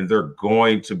season, and they're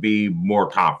going to be more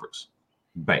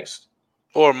conference-based.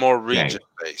 Or more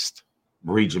region-based.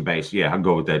 Region-based, yeah. I'll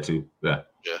go with that too. Yeah.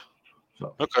 Yeah.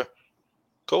 So. Okay.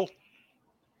 Cool.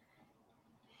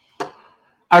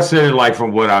 I said it like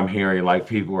from what I'm hearing, like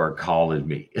people are calling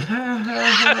me.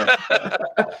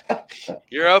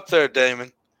 You're up there,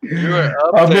 Damon. You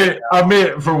are up there. I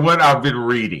meant for what I've been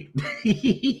reading.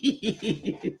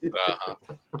 Uh-huh.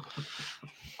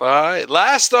 All right.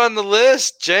 Last on the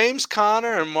list, James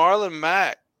Conner and Marlon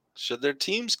Mack. Should their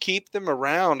teams keep them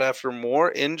around after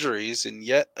more injuries in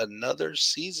yet another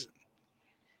season?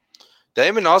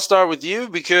 Damon, I'll start with you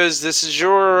because this is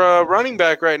your running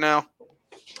back right now.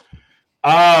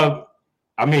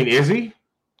 Is he?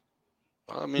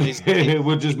 Well, he's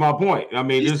which is my point.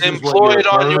 he's this employed is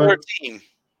on your team.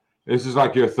 This is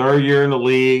like your third year in the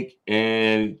league,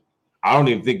 and I don't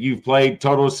even think you've played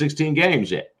total of 16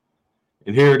 games yet.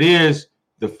 And here it is,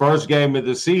 the first game of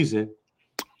the season,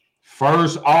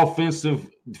 first offensive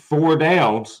 4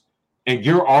 downs, and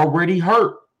you're already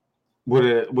hurt with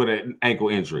an ankle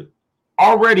injury.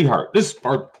 Already hurt. This is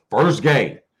first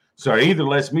game. So it either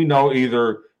lets me know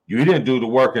either you didn't do the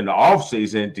work in the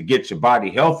offseason to get your body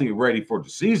healthy and ready for the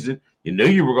season. You knew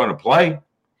you were going to play.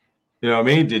 You know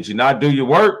what I mean? Did you not do your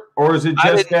work? Or is it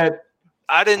just that?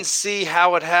 I didn't see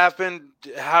how it happened.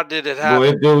 How did it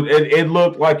happen? Well, it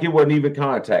looked like it wasn't even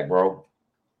contact, bro.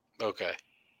 Okay.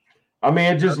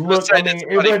 It just looked.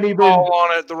 It wasn't even fall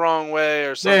on it the wrong way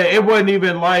or something. Yeah, it wasn't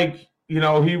even like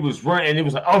he was running. It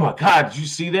was like, oh my God, did you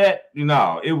see that?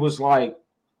 It was like,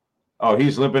 oh,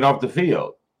 he's limping off the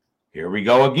field. Here we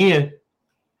go again.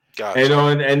 Gotcha.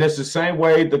 And it's the same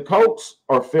way the Colts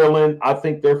are feeling. I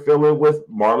think they're feeling with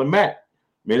Marlon Mack.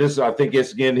 I think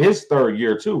it's again his third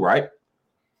year too, right?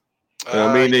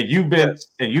 That you've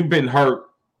been hurt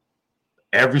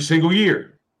every single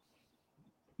year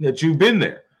that you've been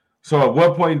there. So at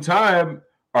what point in time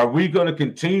are we going to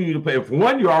continue to play? If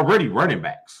one, you're already running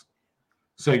backs,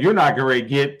 so you're not going to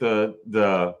get the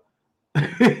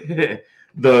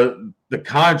the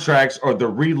contracts or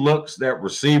the relooks that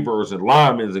receivers and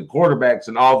linemen and quarterbacks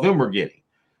and all of them are getting.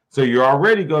 So you're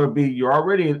already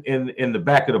in the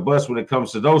back of the bus when it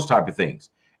comes to those type of things,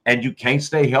 and you can't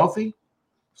stay healthy.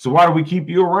 So why do we keep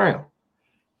you around?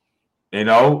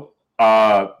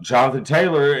 Jonathan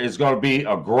Taylor is going to be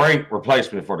a great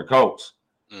replacement for the Colts.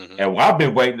 Mm-hmm. And I've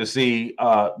been waiting to see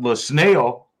Lil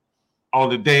Snell on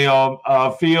the damn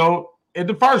field in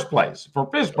the first place for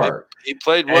Pittsburgh. He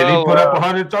played well. And he put up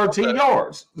 113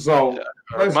 yards. So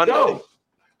let's go.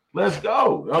 Let's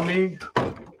go.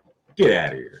 Get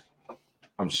out of here.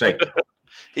 I'm shaking.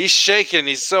 He's shaking.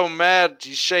 He's so mad.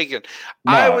 He's shaking.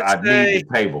 No, I need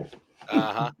the table.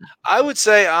 I would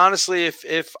say honestly,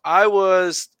 if I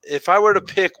were to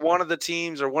pick one of the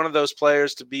teams or one of those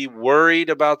players to be worried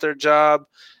about their job,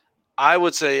 I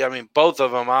would say, both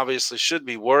of them obviously should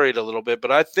be worried a little bit,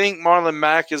 but I think Marlon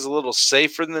Mack is a little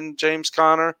safer than James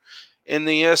Conner in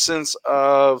the essence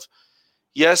of,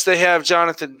 yes, they have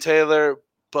Jonathan Taylor,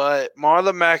 but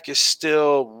Marlon Mack is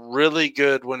still really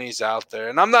good when he's out there.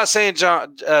 And I'm not saying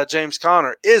James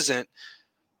Conner isn't,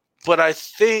 but I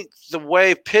think the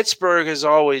way Pittsburgh has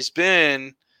always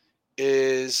been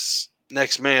is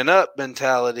next man up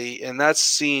mentality, and that's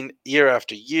seen year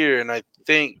after year. And I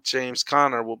think James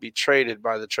Conner will be traded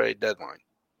by the trade deadline.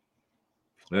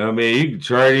 You can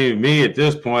trade me at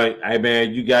this point. Hey,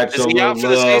 man, you got your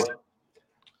love.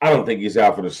 I don't think he's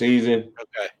out for the season.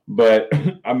 Okay. But,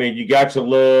 you got your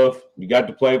love. You got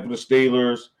to play for the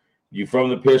Steelers. You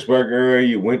from the Pittsburgh area.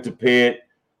 You went to Pitt.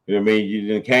 You know what I mean?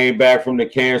 You done came back from the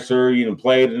cancer. You done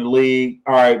played in the league.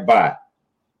 All right, bye.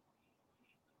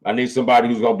 I need somebody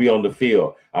who's going to be on the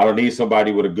field. I don't need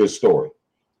somebody with a good story.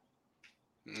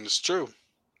 It's true.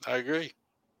 I agree.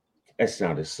 That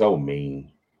sounded so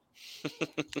mean.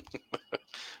 But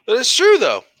it's true,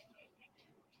 though.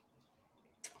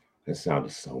 That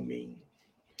sounded so mean.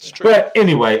 It's true. But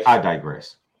anyway, I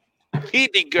digress. He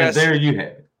digressed. And there you have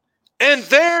it. And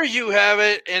there you have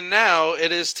it. And now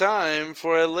it is time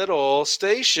for a little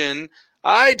station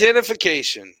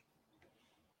identification.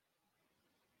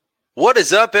 What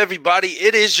is up, everybody?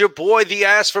 It is your boy, the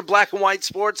Ass for Black and White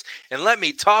Sports, and let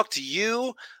me talk to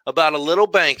you about a little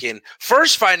banking.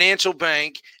 First Financial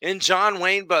Bank in John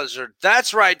Wayne Buzzard.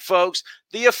 That's right, folks.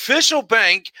 The official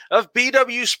bank of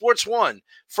BW Sports One.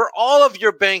 for all of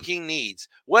your banking needs,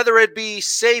 whether it be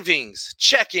savings,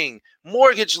 checking,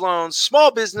 mortgage loans, small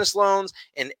business loans,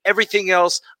 and everything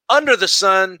else under the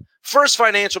sun. First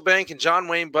Financial Bank and John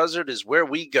Wayne Buzzard is where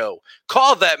we go.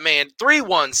 Call that man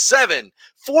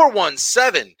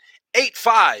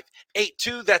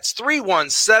 317-417-8582. That's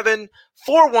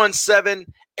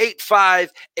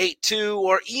 317-417-8582,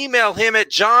 or email him at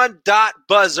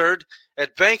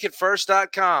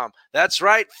john.buzzard@bankatfirst.com. That's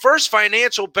right, First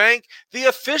Financial Bank, the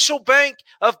official bank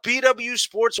of BW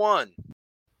Sports One.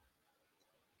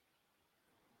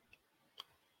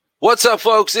 What's up,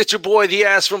 folks? It's your boy, The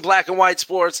Ass from Black and White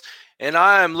Sports, and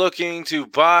I am looking to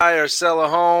buy or sell a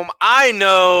home. I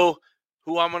know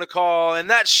who I'm going to call, and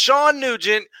that's Sean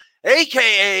Nugent,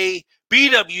 a.k.a.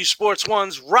 BW Sports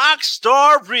One's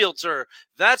Rockstar Realtor.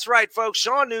 That's right, folks.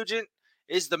 Sean Nugent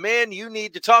is the man you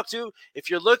need to talk to if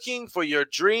you're looking for your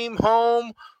dream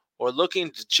home or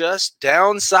looking to just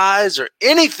downsize or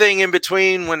anything in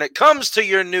between when it comes to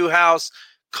your new house.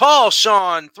 Call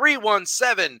Sean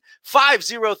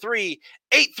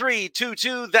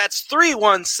 317-503-8322. That's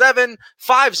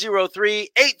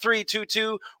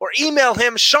 317-503-8322. Or email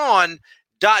him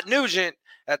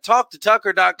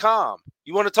Sean.Nugent@talktotucker.com.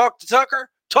 You want to talk to Tucker?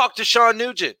 Talk to Sean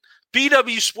Nugent,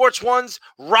 BW Sports One's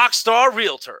Rockstar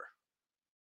Realtor.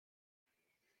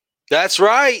 That's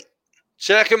right.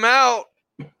 Check him out.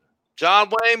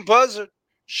 John Wayne Buzzard,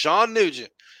 Sean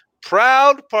Nugent.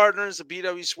 Proud partners of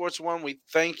BW Sports One, we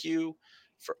thank you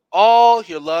for all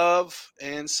your love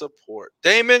and support.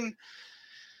 Damon,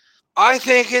 I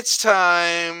think it's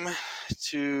time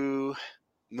to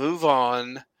move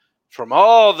on from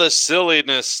all the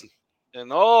silliness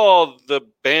and all the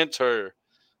banter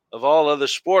of all other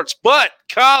sports, but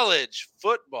college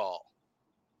football.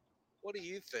 What do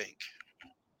you think?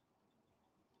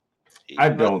 I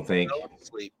don't think.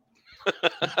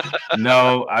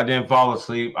 No, I didn't fall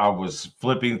asleep. I was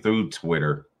flipping through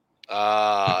Twitter.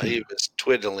 He was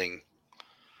twiddling.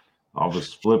 I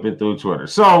was flipping through Twitter.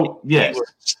 So, yes. He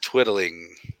was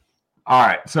twiddling. All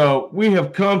right. So, we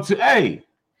have come to,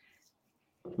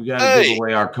 we got to give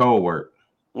away our code word.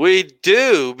 We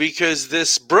do, because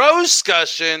this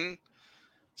Broscussion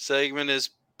segment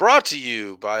is brought to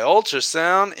you by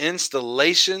Ultrasound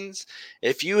Installations.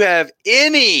 If you have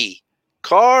any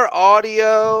car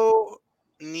audio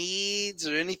needs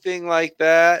or anything like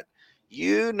that,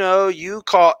 you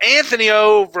call Anthony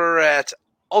over at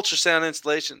Ultrasound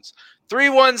Installations,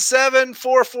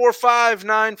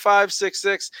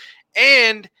 317-445-9566.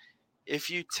 And if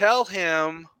you tell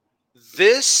him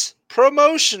this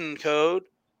promotion code,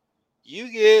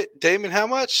 you get, Damon, how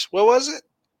much? What was it?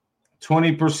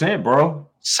 20%, bro.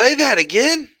 Say that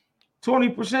again.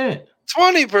 20%.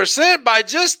 20% by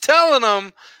just telling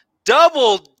them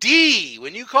Double D.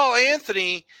 When you call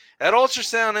Anthony at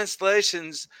Ultrasound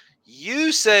Installations,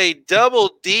 you say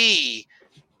Double D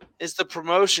is the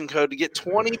promotion code to get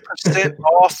 20%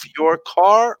 off your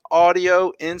car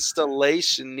audio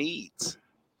installation needs.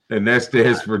 And that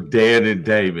stands for Dan and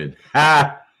Damon.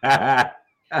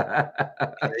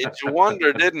 Made you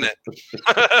wonder, didn't it?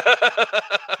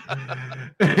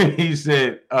 He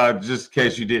said, just in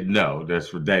case you didn't know, that's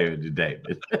for David and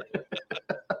David.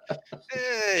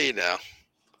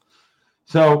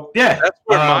 So, yeah.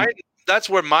 That's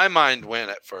where my mind went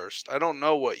at first. I don't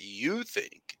know what you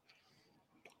think.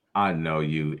 I know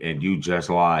you, and you just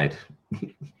lied.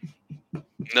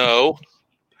 No.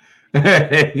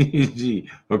 Okay,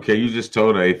 you just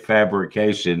told a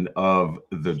fabrication of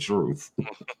the truth.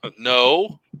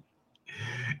 No.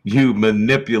 You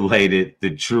manipulated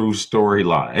the true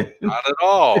storyline. Not at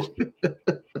all.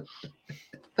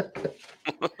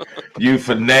 You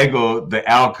finagled the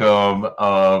outcome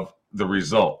of the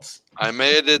results. I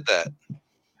may have did that.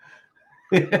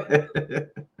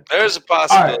 There's a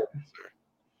possibility. Right.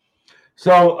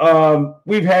 So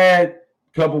we've had a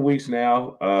couple weeks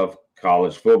now of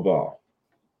college football.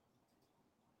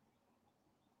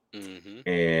 Mm-hmm.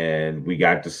 And we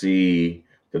got to see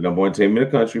the number 1 team in the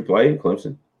country play in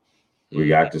Clemson. We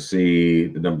got to see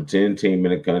the number 10 team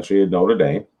in the country at Notre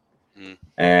Dame. Mm-hmm.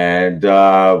 And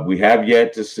we have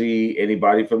yet to see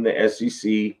anybody from the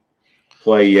SEC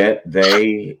play yet.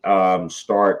 They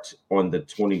start on the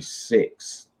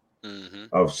 26th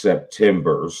of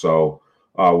September. So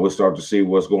we'll start to see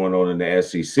what's going on in the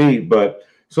SEC. But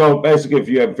so basically, if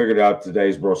you haven't figured out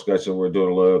today's discussion, we're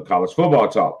doing a little college football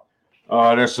talk.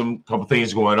 There's some couple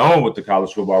things going on with the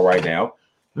college football right now,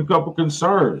 a couple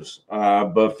concerns.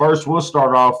 But first, we'll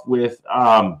start off with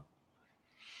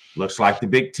looks like the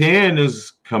Big Ten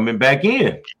is coming back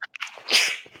in.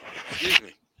 Excuse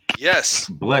me. Yes.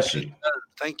 Bless you.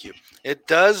 Thank you. It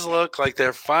does look like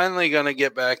they're finally going to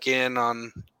get back in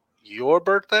on your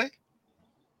birthday?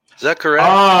 Is that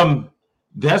correct?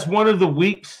 That's one of the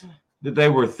weeks that they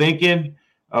were thinking.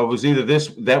 It was either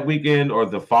that weekend or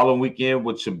the following weekend,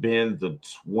 which have been the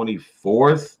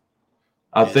 24th,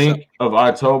 I think, of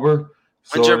October.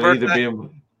 When's So your it'll either birthday?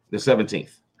 be the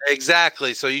 17th.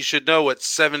 Exactly. So you should know what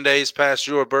 7 days past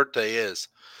your birthday is.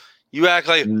 You act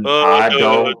like I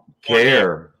don't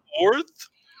care. 4th?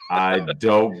 I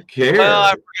don't care. Well,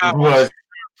 I forgot was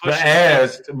pushing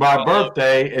past my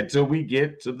birthday until we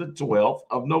get to the 12th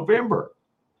of November.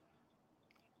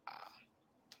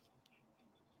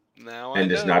 Now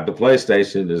And I it's know. not the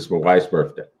PlayStation, it's my wife's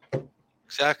birthday.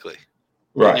 Exactly.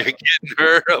 Right. You're getting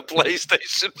her a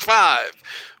PlayStation 5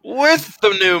 with the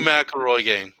new McElroy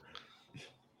game.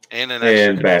 And an extra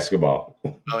And basketball.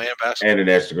 Oh, and basketball. And an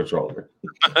extra controller.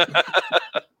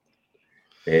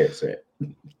 Headset.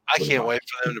 I can't wait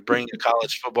for them to bring a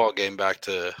college football game back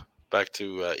to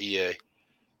EA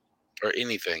or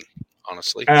anything,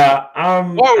 honestly.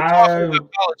 Talking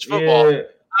about college football. Yeah.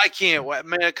 I can't wait.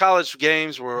 Man, college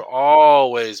games were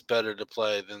always better to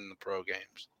play than the pro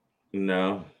games.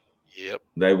 No. Yep.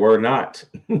 They were not.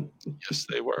 Yes,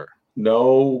 they were.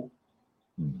 No,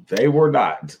 they were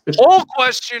not. Poll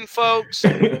question, folks.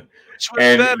 Which was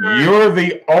And better? you're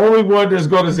the only one that's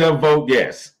going to vote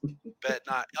yes. Bet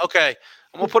not. Okay.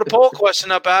 I'm going to put a poll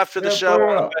question up after the Yeah, show put it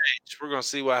on the up. page. We're going to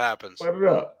see what happens. Put it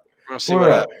up. We're going to see Put what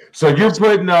it up. happens. So you're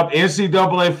putting up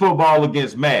NCAA football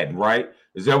against Madden, right?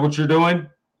 Is that what you're doing?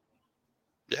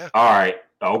 Yeah. All right.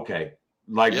 Okay.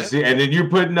 Like Yeah. you see, and then you're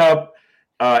putting up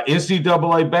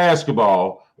NCAA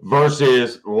basketball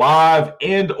versus live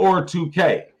and or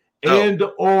 2K No. and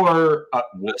or I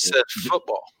said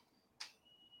football.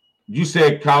 you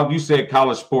said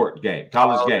college sport game,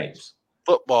 college games.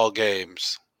 Football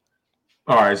games.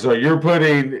 All right, so you're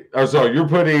putting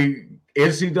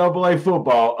NCAA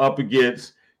football up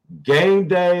against Game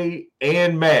Day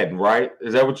and Madden, right?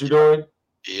 Is that what you're doing?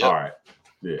 Yep. All right.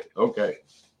 Yeah. Okay.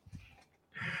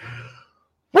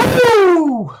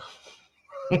 Woo!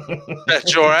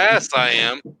 Bet your ass I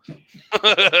am.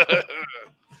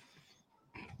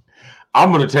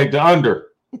 I'm going to take the under.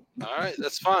 All right,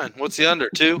 that's fine. What's the under?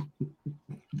 2?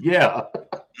 Yeah.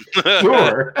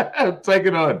 Sure. Take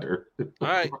it under. All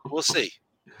right, we'll see.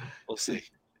 We'll see.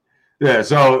 Yeah,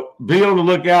 so be on the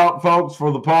lookout, folks,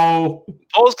 for the poll.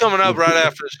 Poll's coming up right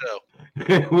after the show.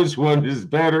 Which one is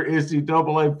better,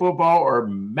 NCAA football or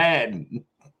Madden?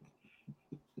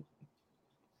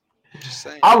 Just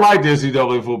saying. I like the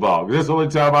NCAA football. This is the only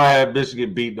time I had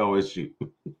Michigan beat OSU.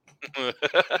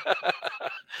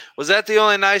 Was that the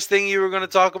only nice thing you were going to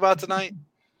talk about tonight?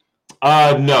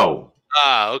 No.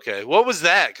 Ah, okay. What was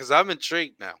that? Because I'm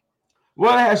intrigued now.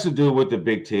 Well, it has to do with the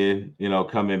Big Ten,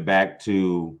 coming back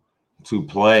to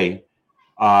play.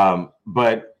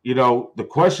 But, the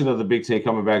question of the Big Ten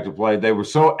coming back to play, they were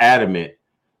so adamant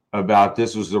about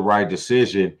this was the right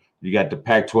decision. You got the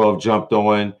Pac-12 jumped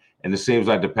on, and it seems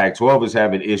like the Pac-12 is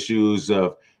having issues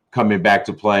of coming back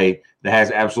to play that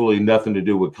has absolutely nothing to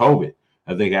do with COVID.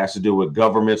 I think it has to do with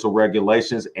governmental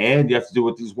regulations, and you have to do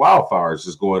with these wildfires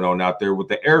that's going on out there with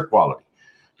the air quality.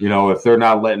 If they're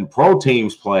not letting pro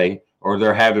teams play or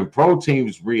they're having pro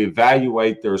teams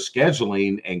reevaluate their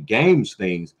scheduling and games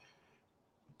things,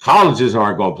 colleges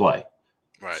aren't going to play.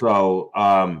 Right. So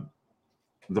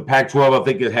the Pac-12, I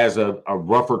think it has a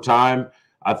rougher time.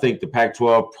 I think the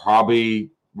Pac-12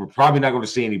 we're probably not going to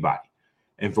see anybody.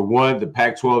 And for one, the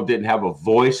Pac-12 didn't have a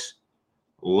voice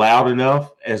loud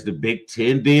enough as the Big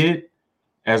Ten did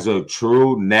as a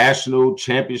true national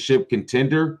championship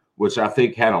contender, which I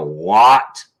think had a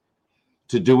lot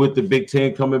to do with the Big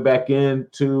Ten coming back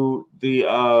into the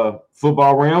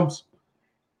football realms.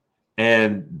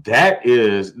 And that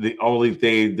is the only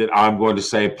thing that I'm going to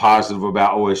say positive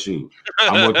about OSU.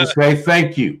 I'm going to say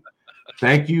thank you.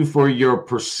 Thank you for your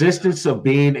persistence of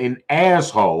being an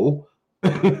asshole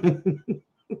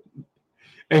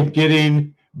and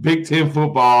getting Big Ten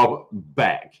football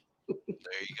back. There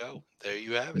you go. There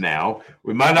you have it. Now,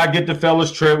 we might not get the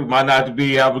fellas trip. We might not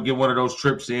be able to get one of those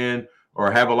trips in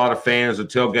or have a lot of fans or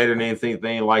tailgate or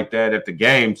anything like that at the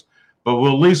games, but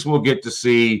at least we'll get to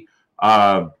see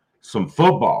some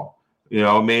football,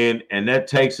 and that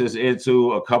takes us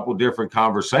into a couple different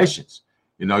conversations.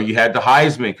 You had the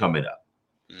Heisman coming up.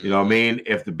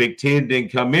 If the Big Ten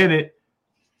didn't come in it,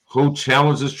 who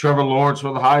challenges Trevor Lawrence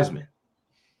for the Heisman?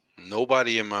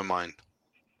 Nobody in my mind.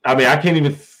 I can't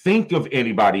even think of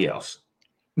anybody else.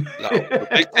 No, the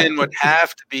Big Ten would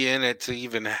have to be in it to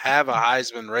even have a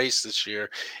Heisman race this year.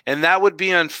 And that would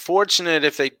be unfortunate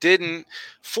if they didn't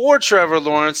for Trevor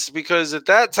Lawrence, because at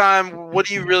that time,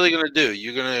 what are you really going to do?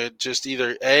 You're going to just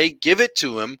either A, give it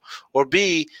to him, or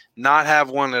B, not have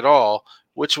one at all,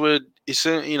 which would,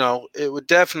 it would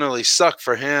definitely suck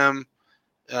for him.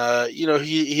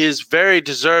 He is very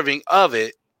deserving of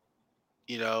it,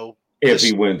 if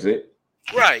he wins it.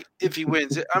 Right, if he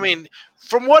wins it. I mean,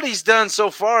 from what he's done so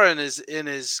far in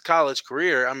his college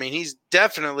career, I mean, he's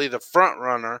definitely the front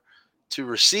runner to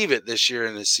receive it this year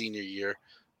in his senior year.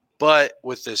 But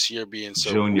with this year being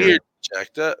so weird,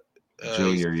 checked up,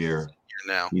 junior year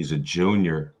now. He's a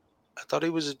junior. I thought he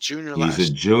was a junior last year. He's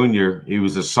a junior. He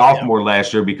was a sophomore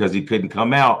last year because he couldn't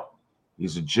come out.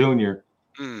 He's a junior.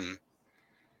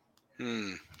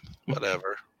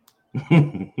 Whatever.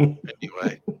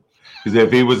 Anyway. Because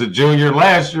if he was a junior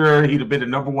last year, he'd have been the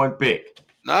number 1 pick.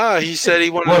 No, he said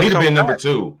he wanted to he'd have been number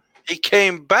 2. He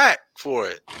came back for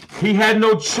it. He had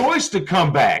no choice to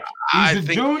come back. He's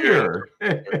a junior.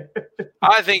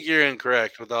 I think you're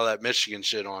incorrect with all that Michigan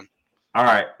shit on. All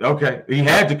right. Okay. He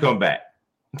had to come back.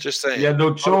 Just saying. He had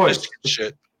no choice.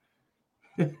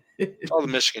 All the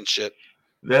Michigan shit.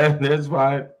 That's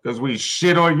fine. Because we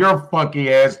shit on your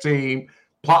funky ass team.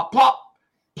 Plop, plop,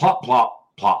 plop, plop.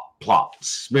 Plop, plop,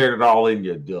 smeared it all in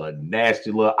your nasty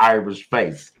little Irish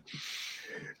face.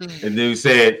 And then he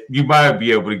said, you might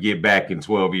be able to get back in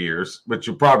 12 years, but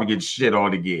you'll probably get shit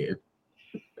on again.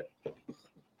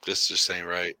 This just ain't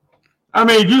right. I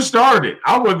mean, you started.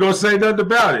 I wasn't going to say nothing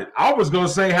about it. I was going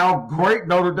to say how great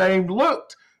Notre Dame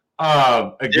looked.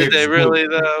 Did they really,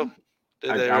 though?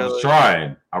 I was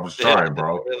trying.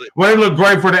 Bro. Really? Well, they look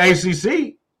great for the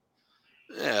ACC.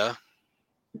 Yeah.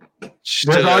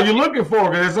 That's all you're looking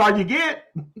for, because that's all you get.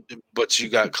 But you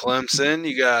got Clemson,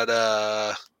 you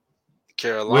got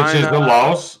Carolina, which is the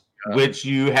loss, which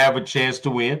you have a chance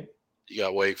to win. You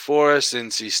got Wake Forest,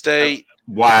 NC State.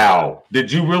 Wow!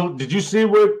 Did you see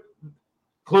what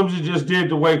Clemson just did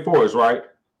to Wake Forest? Right?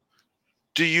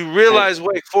 Do you realize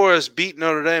Wake Forest beat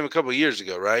Notre Dame a couple of years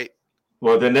ago? Right?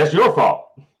 Well, then that's your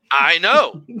fault. I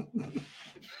know.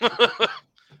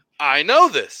 I know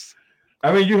this.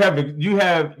 I mean, you have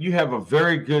a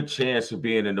very good chance of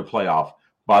being in the playoff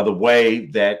by the way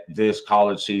that this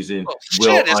college season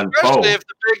will unfold. Especially if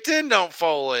the Big Ten don't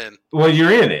fall in. Well,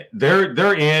 you're in it.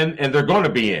 They're in, and they're going to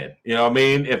be in. You know what I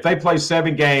mean? If they play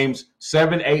 7 games,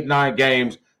 7, 8, 9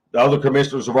 games, the other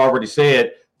commissioners have already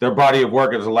said their body of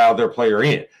work has allowed their player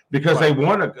in because they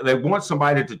want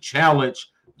somebody to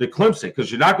challenge the Clemson,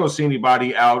 because you're not going to see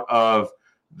anybody out of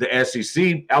the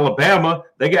SEC. Alabama,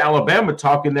 they get Alabama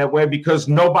talking that way because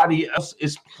nobody else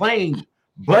is playing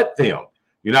but them.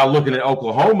 You're not looking at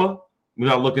Oklahoma. You're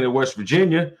not looking at West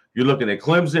Virginia. You're looking at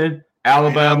Clemson,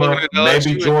 Alabama,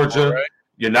 maybe Georgia. Right?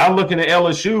 You're not looking at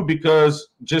LSU because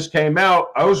just came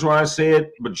out, Ogeron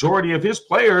said majority of his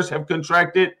players have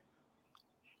contracted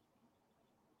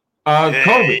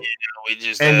COVID.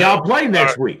 And y'all play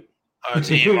next week. Our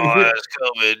team all has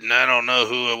COVID, and I don't know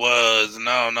who it was, and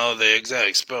I don't know the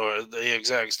exact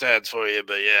stats for you,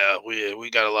 but yeah, we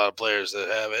got a lot of players that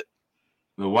have it.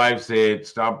 The wife said,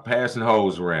 "Stop passing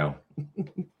hoes around."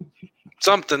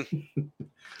 Something.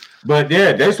 But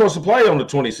yeah, they're supposed to play on the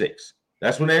 26th.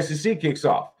 That's when the SEC kicks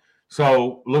off.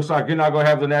 So looks like you're not going to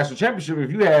have the national championship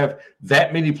if you have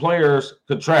that many players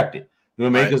contracted. You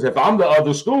know what I mean? Because if I'm the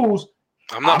other schools,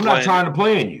 I'm not trying to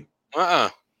play in you.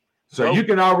 So you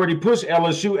can already push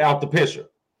LSU out the picture.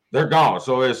 They're gone.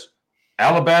 So it's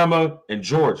Alabama and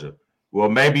Georgia. Well,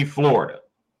 maybe Florida.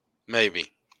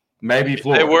 Maybe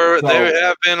Florida. They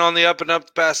have been on the up and up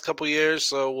the past couple of years.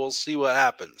 So we'll see what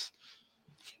happens.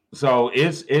 So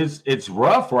it's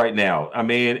rough right now. I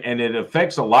mean, and it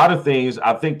affects a lot of things.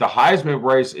 I think the Heisman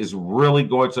race is really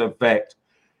going to affect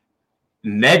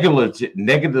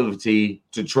negativity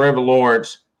to Trevor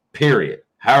Lawrence, period.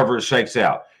 However it shakes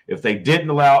out. If they didn't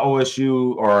allow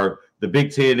OSU or the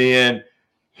Big Ten in,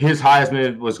 his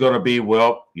Heisman was going to be,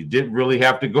 well, you didn't really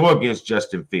have to go against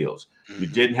Justin Fields. You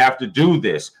didn't have to do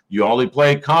this. You only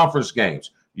played conference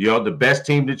games. You know, the best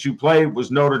team that you played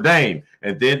was Notre Dame.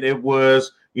 And then it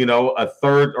was, a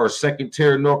third or second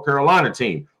tier North Carolina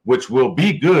team, which will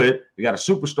be good. They got a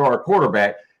superstar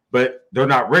quarterback, but they're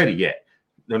not ready yet.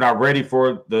 They're not ready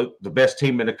for the best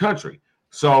team in the country.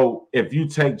 So if you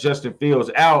take Justin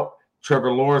Fields out,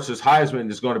 Trevor Lawrence's Heisman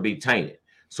is going to be tainted.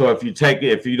 So if you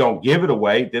don't give it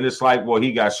away, then it's like, well,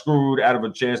 he got screwed out of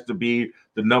a chance to be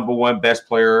the number 1 best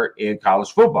player in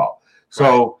college football.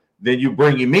 So then you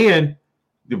bring him in,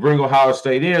 you bring Ohio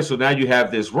State in. So now you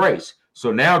have this race.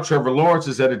 So now Trevor Lawrence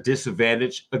is at a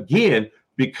disadvantage again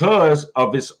because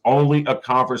of it's only a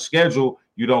conference schedule.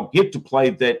 You don't get to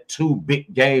play that 2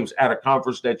 big games at a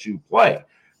conference that you play.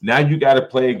 Now you got to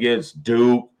play against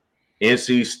Duke,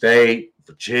 NC State,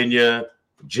 Virginia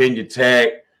Tech,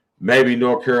 maybe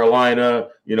North Carolina.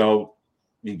 You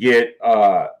get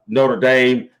Notre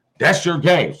Dame. That's your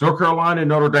games. North Carolina and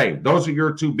Notre Dame. Those are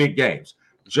your 2 big games.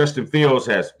 Justin Fields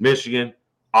has Michigan,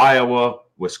 Iowa,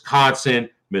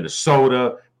 Wisconsin,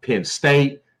 Minnesota, Penn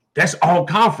State. That's all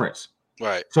conference.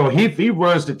 Right. So if he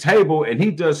runs the table and he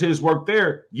does his work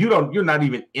there, you're not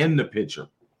even in the picture.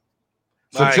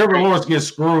 So Trevor Lawrence gets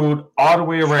screwed all the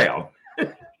way around.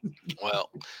 Well,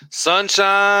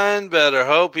 Sunshine better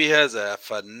hope he has a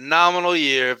phenomenal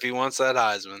year if he wants that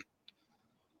Heisman.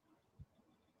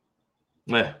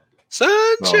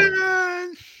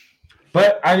 Sunshine.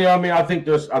 But I think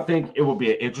it will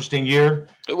be an interesting year.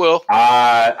 It will.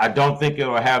 I don't think it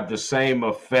will have the same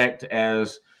effect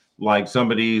as like some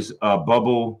of these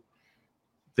bubble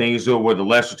things where the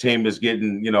lesser team is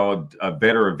getting, a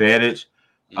better advantage.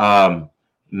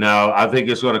 Now, I think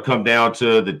it's going to come down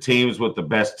to the teams with the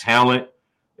best talent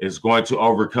is going to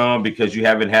overcome because you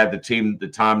haven't had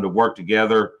the time to work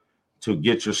together to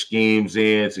get your schemes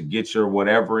in, to get your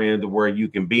whatever in to where you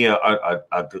can be a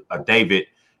David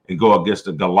and go against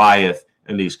a Goliath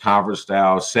in these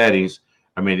conference-style settings.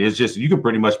 I mean, it's just you can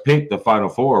pretty much pick the Final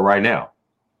Four right now.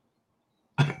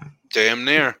 Damn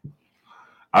near.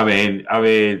 I mean,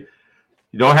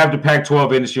 you don't have the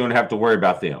Pac-12 in this. You don't have to worry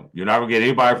about them. You're not going to get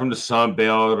anybody from the Sun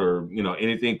Belt or,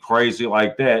 anything crazy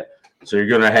like that. So you're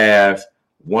going to have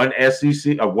one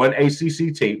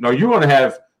ACC team. No, you're going to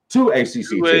have 2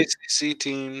 ACC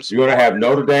teams. You're going to have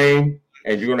Notre Dame,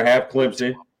 and you're going to have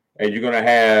Clemson, and you're going to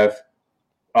have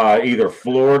either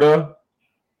Florida.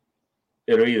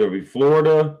 It'll either be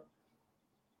Florida,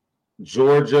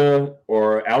 Georgia,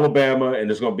 or Alabama, and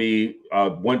there's going to be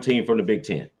one team from the Big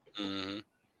Ten. Mm-hmm.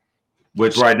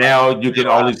 Which right now you can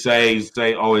only say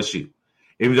OSU.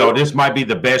 Even though this might be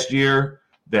the best year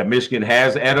that Michigan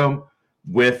has at them,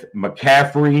 with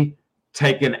McCaffrey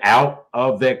taken out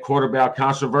of that quarterback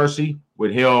controversy,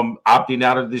 with him opting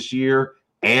out of this year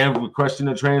and requesting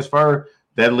a transfer,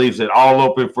 that leaves it all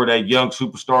open for that young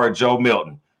superstar Joe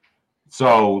Milton.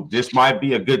 So this might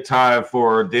be a good time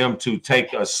for them to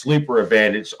take a sleeper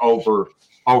advantage over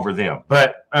them.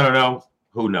 But I don't know.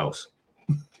 Who knows?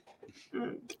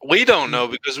 We don't know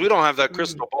because we don't have that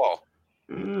crystal ball.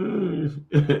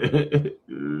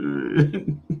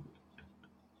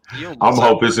 I'm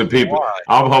hoping some people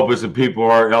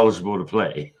are eligible to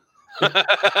play.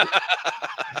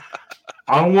 I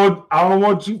don't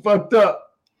want you fucked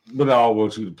up, but I don't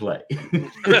want you to play.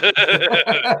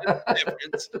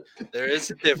 There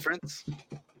is a difference.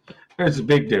 There's a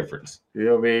big difference. You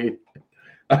know what I mean?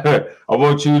 I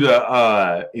want you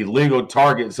to illegal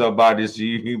target somebody so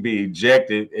you can be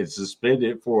ejected and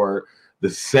suspended for the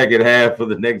second half of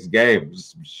the next game.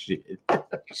 Some shit.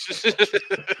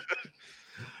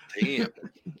 Damn.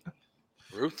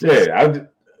 Ruthless. Yeah,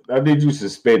 I need you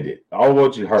suspended. I don't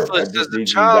want you hurt. I just need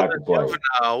you not to play.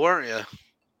 Juvenile, weren't you?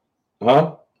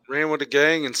 Huh? Ran with a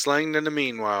gang and slanged in the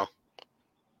meanwhile.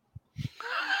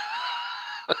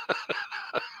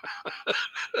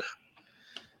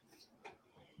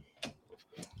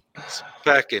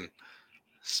 Packing.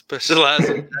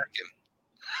 Specializing in packing.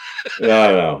 Yeah,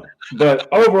 I know. But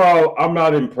overall, I'm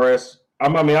not impressed. I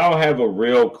don't have a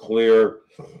real clear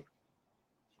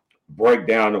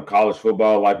breakdown of college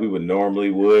football like we would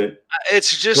normally would.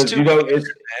 It's just too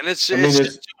it's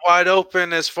just too wide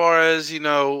open as far as,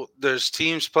 there's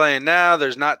teams playing now,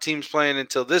 there's not teams playing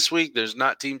until this week, there's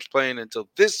not teams playing until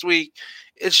this week.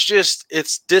 It's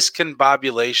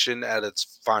discombobulation at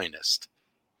its finest.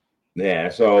 Yeah,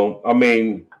 so,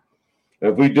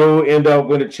 if we do end up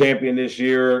with a champion this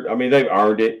year, they've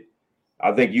earned it.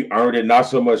 I think you earned it not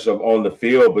so much on the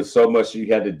field, but so much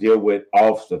you had to deal with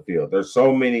off the field. There's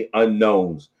so many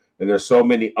unknowns and there's so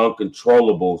many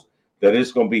uncontrollables that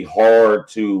it's going to be hard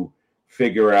to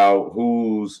figure out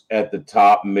who's at the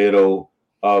top middle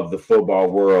of the football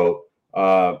world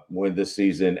when the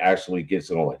season actually gets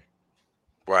on.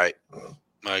 Right.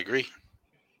 I agree.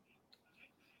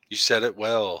 You said it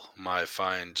well, my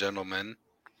fine gentleman.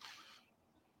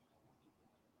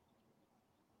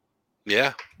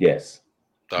 Yeah. Yes.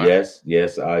 Darn.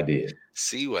 Yes, I did.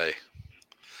 Seaway.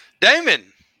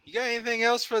 Damon, you got anything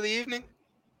else for the evening?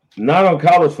 Not on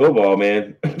college football,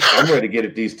 man. I'm ready to get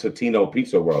at these Totino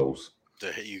pizza rolls.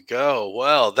 There you go.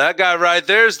 Well, that guy right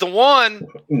there is the one.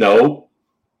 No.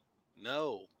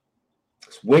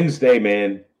 It's Wednesday,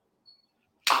 man.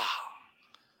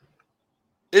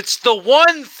 It's the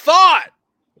one thought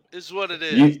is what it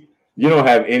is. You don't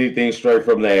have anything straight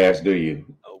from the ass, do you?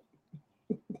 Oh.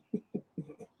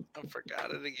 I forgot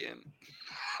it again.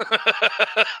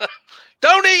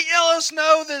 Don't eat yellow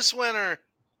snow this winter.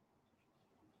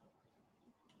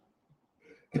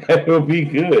 That'll be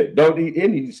good. Don't eat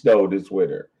any snow this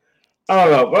winter. I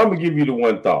don't know, but I'm gonna give you the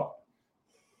one thought.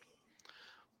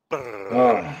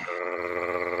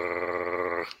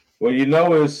 Well, you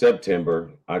know it's September.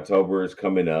 October is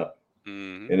coming up.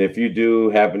 And if you do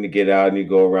happen to get out and you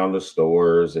go around the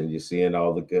stores and you're seeing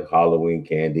all the good Halloween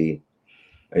candy,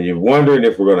 and you're wondering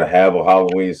if we're going to have a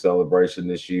Halloween celebration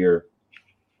this year,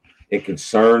 it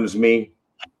concerns me.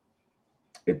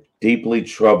 It deeply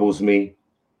troubles me.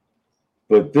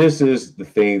 But this is the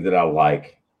thing that I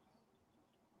like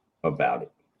about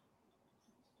it.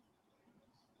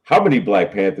 How many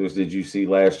Black Panthers did you see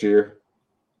last year?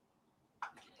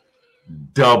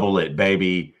 Double it,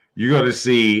 baby. You're going to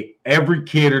see every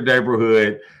kid or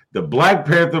neighborhood. The Black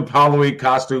Panther Halloween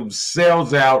costume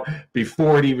sells out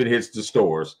before it even hits the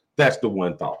stores. That's the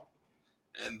one thought.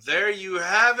 And there you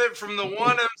have it from the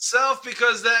one himself,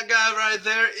 because that guy right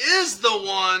there is the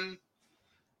one.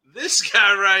 This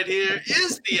guy right here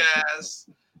is the ass.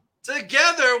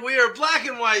 Together, we are Black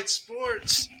and White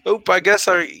Sports. Oh, I guess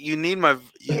you need my...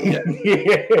 Yeah,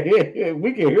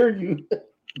 we can hear you.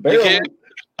 Barely. You can?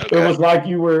 Okay. It was like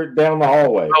you were down the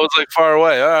hallway. I was like far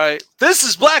away. All right. This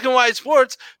is Black and White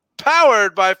Sports,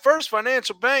 powered by First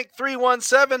Financial Bank.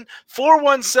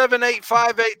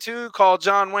 317-417-8582. Call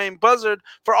John Wayne Buzzard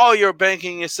for all your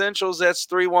banking essentials. That's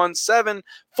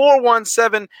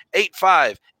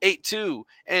 317-417-8582.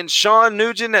 And Sean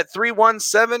Nugent at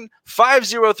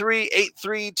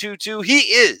 317-503-8322. He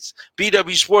is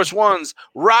BW Sports One's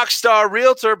Rockstar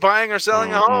Realtor. Buying or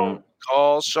selling a home?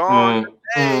 Call Sean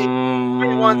today.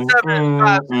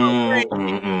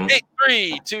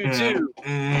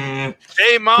 317-503-8322.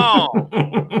 Hey, Mom.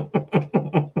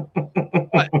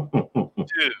 What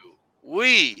do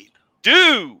we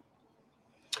do?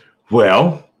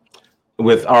 Well,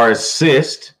 with our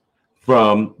assist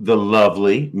from the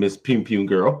lovely Miss Pum Pum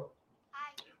Girl,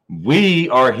 we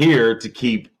are here to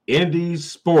keep Indies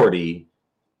sporty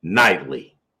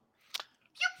nightly.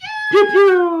 Pew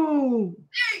pew.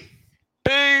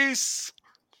 Peace.